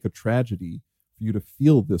does it take a tragedy for you to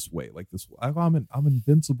feel this way? Like this, I'm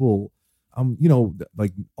invincible.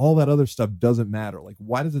 Like all that other stuff doesn't matter. Like,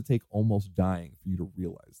 why does it take almost dying for you to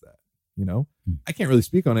realize that? I can't really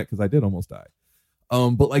speak on it because I did almost die.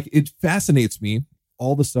 But like, it fascinates me,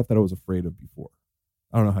 all the stuff that I was afraid of before.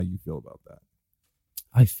 I don't know how you feel about that.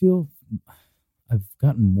 I feel I've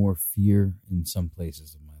gotten more fear in some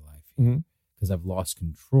places of my life because I've lost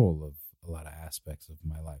control of a lot of aspects of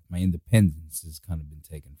my life. My independence has kind of been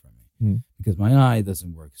taken from me because my eye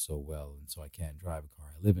doesn't work so well, and so I can't drive a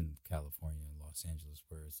car. I live in California and Los Angeles,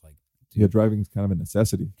 where it's like, yeah, driving is kind of a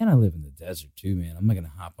necessity. And I live in the desert too, man. I'm not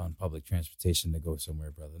gonna hop on public transportation to go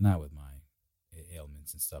somewhere, brother. Not with my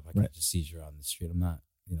ailments and stuff. I can't just seizure on the street. I'm not,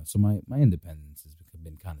 So my independence has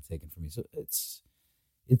been kind of taken from me. So it's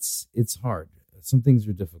hard. Some things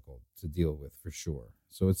are difficult to deal with for sure.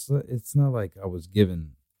 So it's not like I was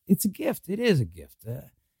given. It's a gift. It is a gift.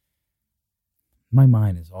 My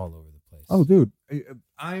mind is all over the place. Oh, dude,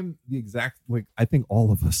 I'm the exact, like, I think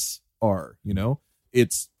all of us are,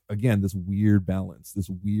 it's, again, this weird balance, this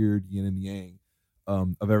weird yin and yang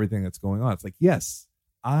of everything that's going on. It's like, yes,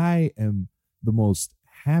 I am the most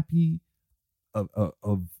happy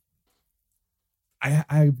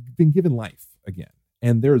I've been given life again.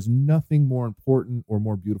 And there is nothing more important or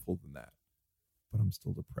more beautiful than that. But I'm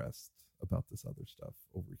still depressed about this other stuff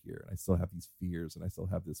over here. And I still have these fears and I still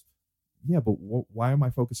have this. Yeah, but why am I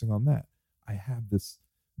focusing on that? I have this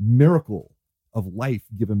miracle of life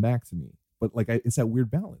given back to me. But like, it's that weird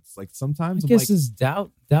balance. Like sometimes I guess it's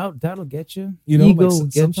doubt will get you. Ego like, will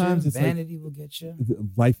get you. Vanity will get you.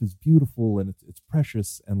 Life is beautiful and it's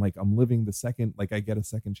precious. And like, I'm living the second, like I get a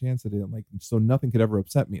second chance at it. I'm like, so nothing could ever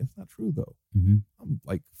upset me. It's not true though. I'm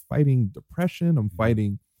like fighting depression. I'm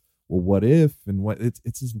fighting, well, what if, and what it's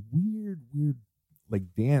this weird,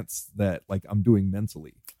 like dance that like I'm doing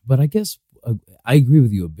mentally. But I guess I agree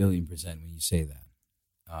with you 1,000,000,000% when you say that.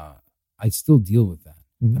 I still deal with that.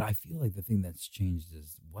 But I feel like the thing that's changed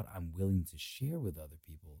is what I'm willing to share with other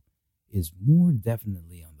people is more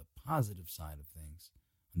definitely on the positive side of things,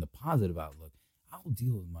 on the positive outlook. I'll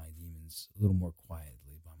deal with my demons a little more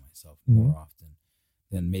quietly by myself more often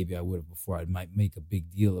than maybe I would have before. I might make a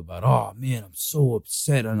big deal about, oh man, I'm so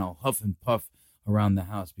upset, and I'll huff and puff around the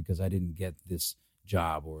house because I didn't get this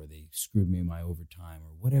job or they screwed me in my overtime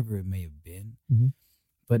or whatever it may have been.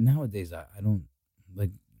 But nowadays I don't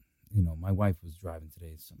like. My wife was driving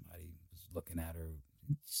today. Somebody was looking at her,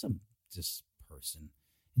 some just person,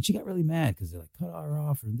 and she got really mad because they're like, cut her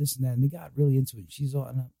off and this and that, and they got really into it. And she's all,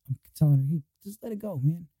 and I'm telling her, hey, just let it go,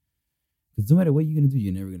 man. Because no matter what you're gonna do,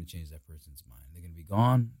 you're never gonna change that person's mind. They're gonna be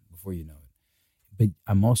gone before you know it. But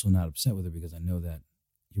I'm also not upset with her because I know that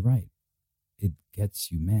you're right. It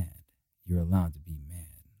gets you mad. You're allowed to be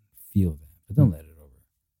mad, feel that, but don't let it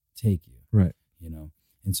overtake you. Right.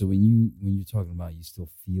 And so when you're talking about you still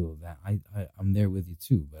feel that, I'm there with you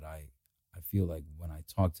too. But I feel like when I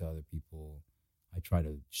talk to other people, I try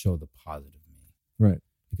to show the positive me. Right.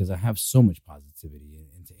 Because I have so much positivity.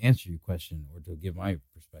 And to answer your question or to give my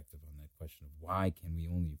perspective on that question of why can we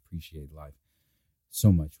only appreciate life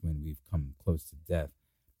so much when we've come close to death,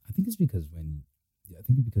 I think it's because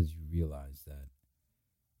you realize that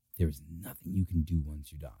there's nothing you can do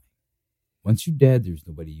once you die. Once you're dead, there's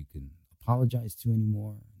nobody you can apologize to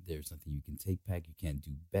anymore. There's nothing you can take back. You can't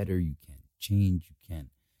do better. You can't change. You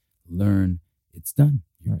can't learn. It's done.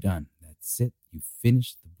 You're done. That's it. You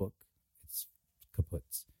finished the book. It's kaput.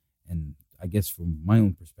 And I guess from my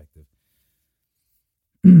own perspective,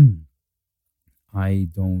 I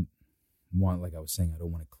don't want, like I was saying, I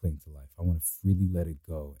don't want to cling to life. I want to freely let it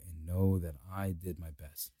go and know that I did my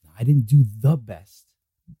best. Now, I didn't do the best.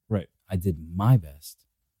 Right. I did my best.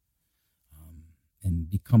 And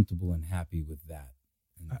be comfortable and happy with that.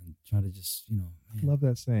 And try to just, I love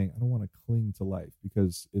that saying. I don't want to cling to life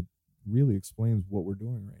because it really explains what we're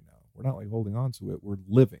doing right now. We're not like holding on to it. We're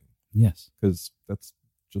living. Yes. Because that's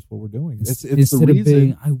just what we're doing. It's instead the reason, of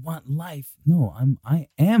being, I want life. No, I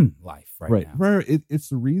am life right now. Right. It's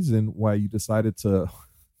the reason why you decided to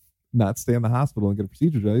not stay in the hospital and get a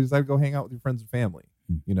procedure done. You decided to go hang out with your friends and family,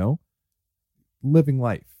 living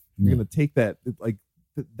life. You're going to take that, like,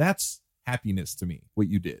 that's happiness to me, what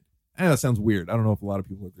you did. I know that sounds weird. I don't know if a lot of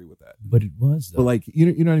people agree with that. But it was, though. But like,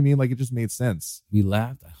 you know what I mean? Like, it just made sense. We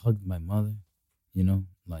laughed. I hugged my mother,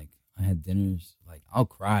 like I had dinners. Like, I'll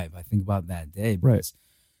cry if I think about that day. Because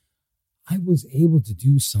I was able to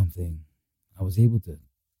do something. I was able to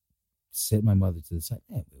set my mother to the side.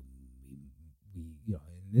 Hey, we you know,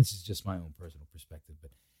 and this is just my own personal perspective,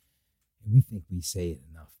 but we think we say it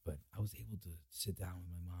enough. But I was able to sit down with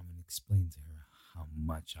my mom and explain to her how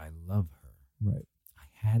much I love her. Right.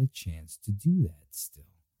 I had a chance to do that still.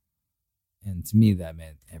 And to me, that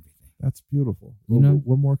meant everything. That's beautiful. You know?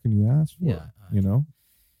 What more can you ask for? Yeah. You know?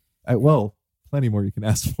 Well, plenty more you can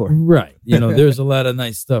ask for. Right. You know, there's a lot of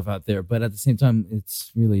nice stuff out there, but at the same time,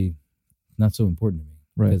 it's really not so important to me.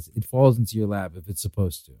 Right. Because it falls into your lap if it's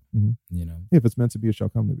supposed to. Mhm. You know? If it's meant to be, it shall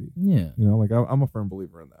come to be. Yeah. You know, like I'm a firm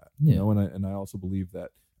believer in that. Yeah. You know, and I also believe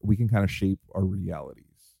that we can kind of shape our realities.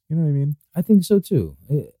 You know what I mean? I think so too.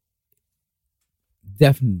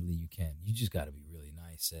 Definitely you can. You just got to be really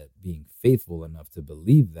nice at being faithful enough to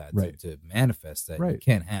believe that, Right. to manifest that. Right. You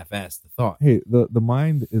can't half-ass the thought. Hey, the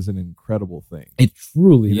mind is an incredible thing. It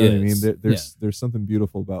truly You know is. what I mean? There's something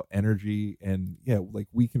beautiful about energy, and like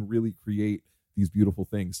we can really create these beautiful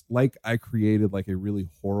things. Like I created like a really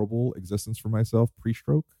horrible existence for myself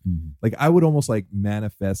pre-stroke. Mhm. Like I would almost like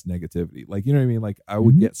manifest negativity. Like, you know what I mean? Like I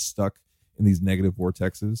would get stuck in these negative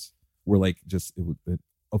vortexes where like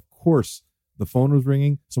of course the phone was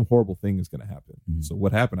ringing, some horrible thing is going to happen. So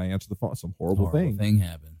what happened? I answered the phone, some horrible thing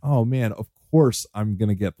happened. Oh man, of course I'm going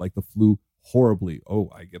to get like the flu horribly. Oh,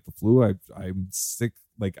 I get the flu. I'm sick.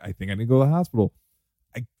 Like I think I need to go to the hospital.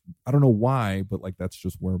 I don't know why, but like that's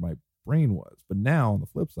just where my brain was. But now on the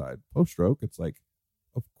flip side, post-stroke, it's like,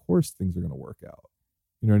 of course things are going to work out.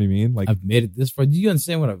 You know what I mean? Like I've made it this far. Do you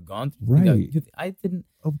understand what I've gone through? Right. I didn't.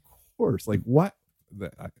 Of course. Like what?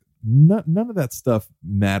 None of that stuff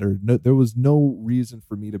mattered. No, there was no reason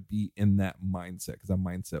for me to be in that mindset because that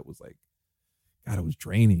mindset was like, God, it was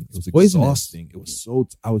draining. It was exhausting. It was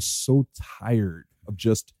I was so tired of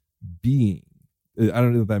just being. I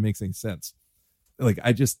don't know if that makes any sense. Like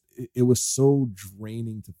it was so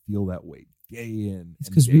draining to feel that way day in. It's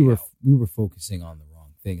because we were focusing on the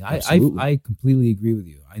wrong thing. I completely agree with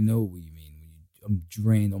you. I know what you mean. I'm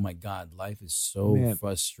drained. Oh my God, life is so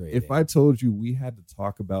frustrating. If I told you we had to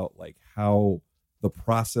talk about like how the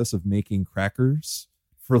process of making crackers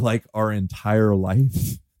for like our entire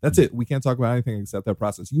life, that's it. We can't talk about anything except that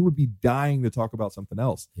process. You would be dying to talk about something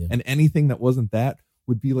else. Yeah. And anything that wasn't that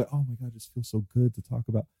would be like, oh my God, it just feels so good to talk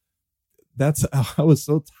about. I was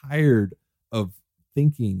so tired of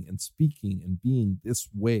thinking and speaking and being this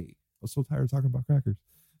way. I was so tired of talking about crackers.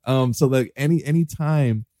 So like any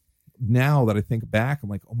time now that I think back, I'm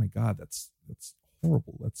like, oh my God, that's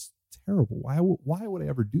horrible. That's terrible. Why would I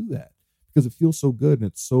ever do that? Because it feels so good and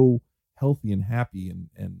it's so healthy and happy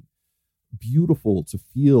and beautiful to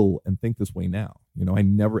feel and think this way now. You know, I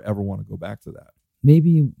never ever want to go back to that.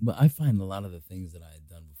 Maybe I find a lot of the things that I had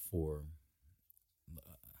done before,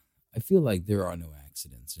 I feel like there are no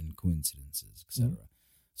accidents and coincidences, etc.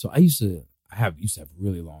 So I used to have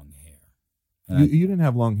really long hair. You didn't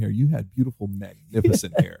have long hair. You had beautiful,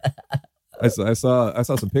 magnificent hair. I saw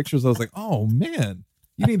some pictures. I was like, oh man,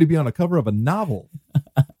 you need to be on a cover of a novel.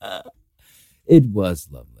 It was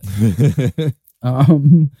lovely.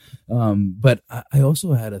 But I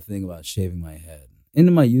also had a thing about shaving my head. And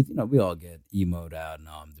in my youth, you know, we all get emoed out and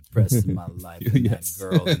I'm depressed in my life and Yes. that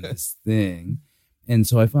girl and this thing. And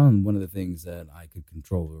so I found one of the things that I could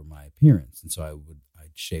control were my appearance. And so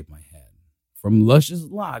I'd shave my head from luscious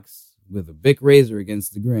locks with a Bic razor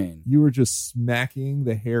against the grain. You were just smacking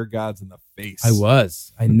the hair gods in the face. I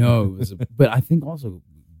was. I know. It was but I think also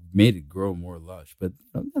made it grow more lush. But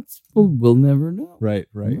we'll never know. Right.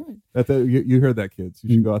 You heard that, kids.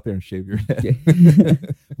 You should go out there and shave your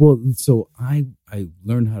head. Well, so I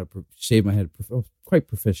learned how to shave my head. I was quite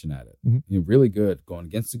proficient at it. Mm-hmm. You know, really good. Going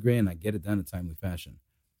against the grain, I get it done in a timely fashion.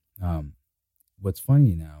 What's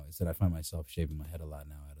funny now is that I find myself shaving my head a lot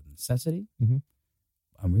now out of necessity. Mm-hmm.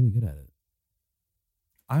 I'm really good at it.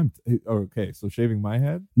 Okay. So shaving my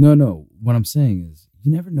head? No. What I'm saying is,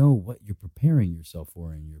 you never know what you're preparing yourself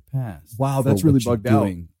for in your past. Wow, that's really bugged out.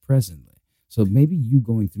 Doing presently. So maybe you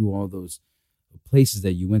going through all those places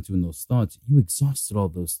that you went to in those thoughts, you exhausted all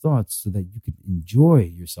those thoughts so that you could enjoy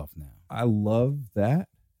yourself now. I love that,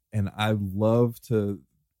 and I love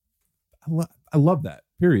that.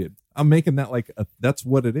 Period. I'm making that like that's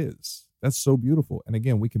what it is. That's so beautiful. And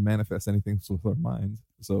again, we can manifest anything with our minds.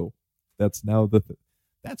 So that's now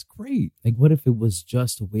that's great. Like, what if it was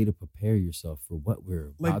just a way to prepare yourself for what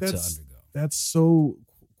we're about to undergo? That's so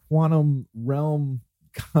quantum realm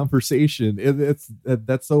conversation.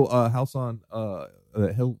 That's so House on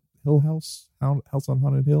Hill House on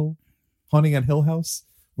Haunted Hill, Haunting at Hill House,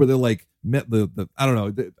 where they're like met the I don't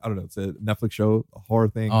know. It's a Netflix show, a horror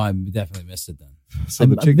thing. Oh, I definitely missed it then. So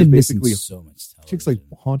the chick is basically so much television. Chick's like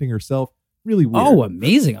haunting herself. Really weird. Oh,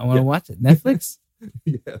 amazing. I want to watch it. Netflix?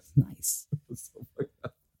 Yes. Nice. So fucked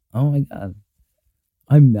up. Oh, my God.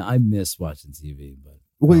 I miss watching TV, but...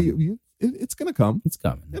 Well, it's going to come. It's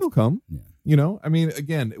coming. It'll come. Yeah. You know, I mean,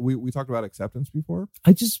 again, we talked about acceptance before.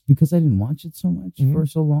 Because I didn't watch it so much for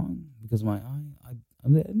so long, because of my eye, I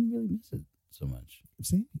didn't really miss it so much.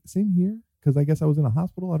 Same here, because I guess I was in a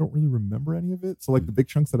hospital. I don't really remember any of it. So, like, the big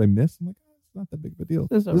chunks that I missed, I'm like, it's not that big of a deal.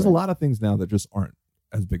 There's a lot of things now that just aren't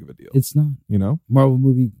as big of a deal. It's not. You know? Marvel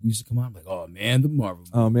movie used to come out, I'm like, oh, man, the Marvel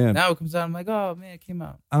movie. Oh, man. Now it comes out, I'm like, oh, man, it came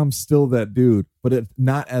out. I'm still that dude, but it's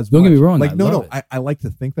not as Don't much. get me wrong. Like, I like to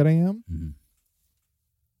think that I am. Mm-hmm.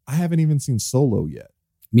 I haven't even seen Solo yet.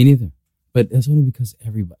 Me neither. But that's only because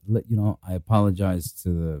everybody, I apologize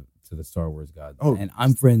to the Star Wars god. Oh. And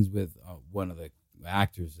I'm friends with one of the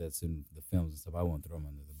actors that's in the films and stuff. I won't throw him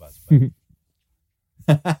under the bus.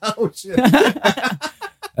 But Oh, shit.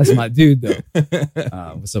 that's my dude, though.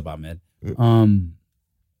 What's up, Ahmed?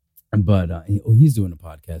 But he's doing a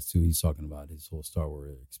podcast, too. He's talking about his whole Star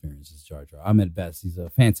Wars experience as Jar Jar. Ahmed Best, he's a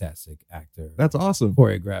fantastic actor. That's awesome.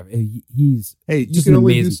 Choreographer. He's Hey, you just can an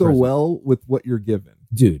only do amazing so person. well with what you're given.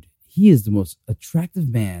 Dude, he is the most attractive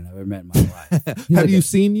man I've ever met in my life. He's Have like you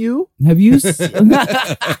seen you? Have you seen?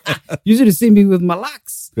 You should have seen me with my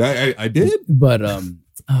locks. I did. But I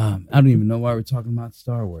don't even know why we're talking about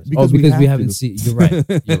Star Wars. Because because we have haven't to. seen. You're right.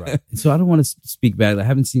 You're right. So I don't want to speak badly. I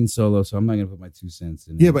haven't seen Solo, so I'm not going to put my 2 cents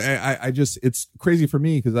in. Yeah, but I just, it's crazy for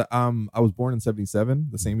me because I was born in '77,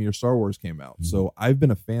 the same year Star Wars came out. Mm-hmm. So I've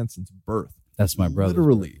been a fan since birth. That's my brother.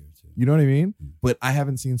 Literally. You know what I mean? But I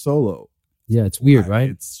haven't seen Solo. Yeah, it's weird, right?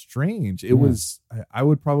 It's strange. It was, I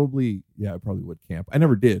would probably, I probably would camp. I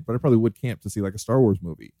never did, but I probably would camp to see like a Star Wars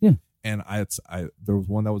movie. Yeah. And there was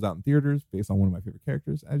one that was out in theaters based on one of my favorite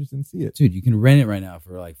characters. I just didn't see it. Dude, you can rent it right now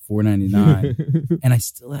for like $4.99, and I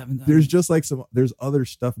still haven't done There's it. just like there's other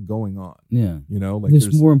stuff going on. Yeah. You know, like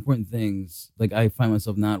there's more important things. Like I find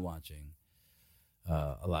myself not watching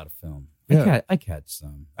a lot of film. Yeah. I catch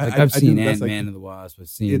some. Like I I've do seen the best I Ant-Man can. and the Wasp. I've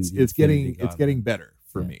seen it's getting better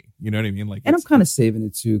for me. You know what I mean? Like, and I'm kind of saving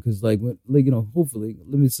it too, because hopefully,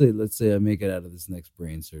 let's say I make it out of this next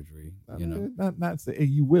brain surgery. Not say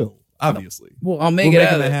you will. Obviously, well, I'll make it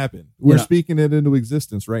out of it it. happen. We're speaking it into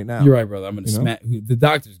existence right now. You're right, brother. I'm gonna smash. The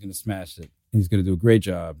doctor's gonna smash it. He's gonna do a great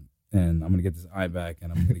job, and I'm gonna get this eye back,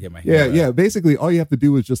 and I'm gonna get my hair back. Yeah. Basically, all you have to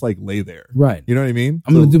do is just like lay there. Right. You know what I mean?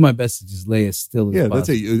 I'm gonna do my best to just lay as still as possible. That's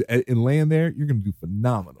it. In laying there, you're gonna do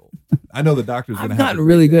phenomenal. I know the doctor's gonna. I've have gotten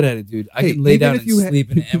really good at it, dude. I can lay down and if you sleep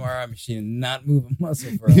in an MRI machine and not move a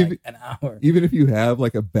muscle for like an hour. Even if you have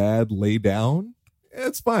like a bad lay down,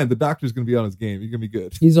 it's fine. The doctor's gonna be on his game. You're gonna be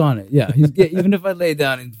good. He's on it. Yeah. Even if I lay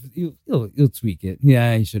down, and he'll tweak it.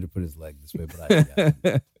 Yeah, he should have put his leg this way, but I got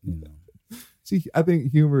it. See, I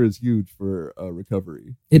think humor is huge for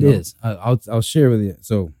recovery. It is. I'll share with you.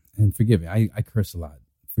 So, and forgive me, I curse a lot.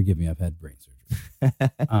 Forgive me. I've had brain surgery.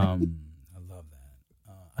 I love that.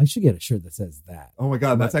 I should get a shirt that says that. Oh my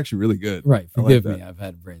God, that's actually really good. Right. I like Forgive that. me. I've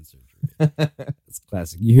had brain surgery. It's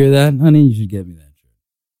classic. You hear that, honey? You should get me that shirt.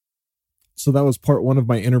 So that was part 1 of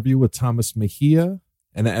my interview with Thomas Mejia.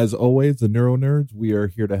 And as always, the Neuro Nerds, we are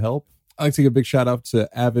here to help. I'd like to give a big shout out to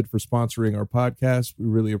Avid for sponsoring our podcast. We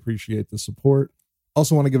really appreciate the support.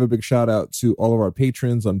 Also want to give a big shout out to all of our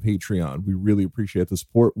patrons on Patreon. We really appreciate the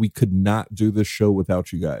support. We could not do this show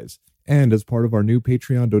without you guys. And as part of our new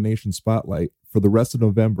Patreon donation spotlight, for the rest of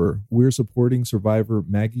November, we're supporting survivor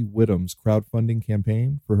Maggie Whittam's crowdfunding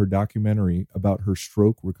campaign for her documentary about her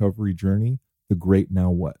stroke recovery journey, The Great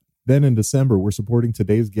Now What. Then in December, we're supporting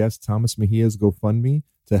today's guest, Thomas Mejia's GoFundMe,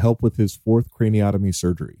 to help with his 4th craniotomy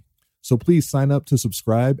surgery. So please sign up to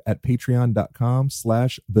subscribe at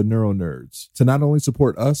patreon.com/theneuronerds to not only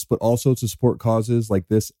support us, but also to support causes like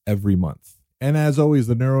this every month. And as always,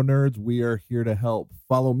 the Neuro Nerds, we are here to help.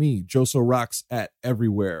 Follow me, Joso Rocks, at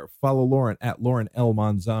everywhere. Follow Lauren at Lauren L.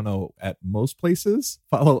 Manzano at most places.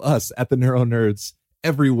 Follow us at the Neuro Nerds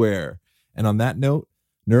everywhere. And on that note,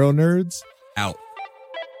 Neuro Nerds, out.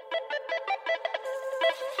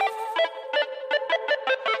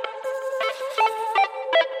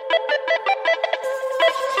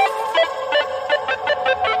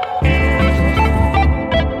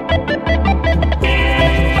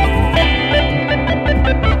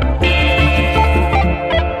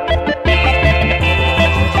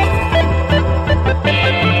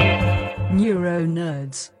 Neuro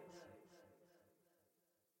Nerds.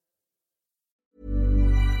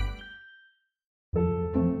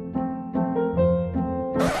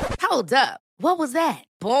 Hold up. What was that?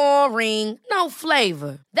 Boring. No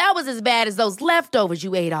flavor. That was as bad as those leftovers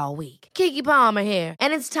you ate all week. Keke Palmer here,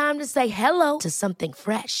 and it's time to say hello to something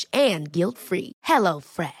fresh and guilt-free. Hello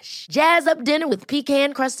Fresh. Jazz up dinner with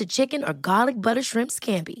pecan-crusted chicken or garlic butter shrimp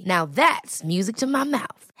scampi. Now that's music to my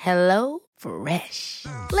mouth. Hello Fresh.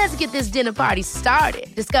 Let's get this dinner party started.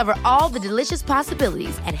 Discover all the delicious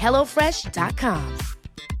possibilities at hellofresh.com.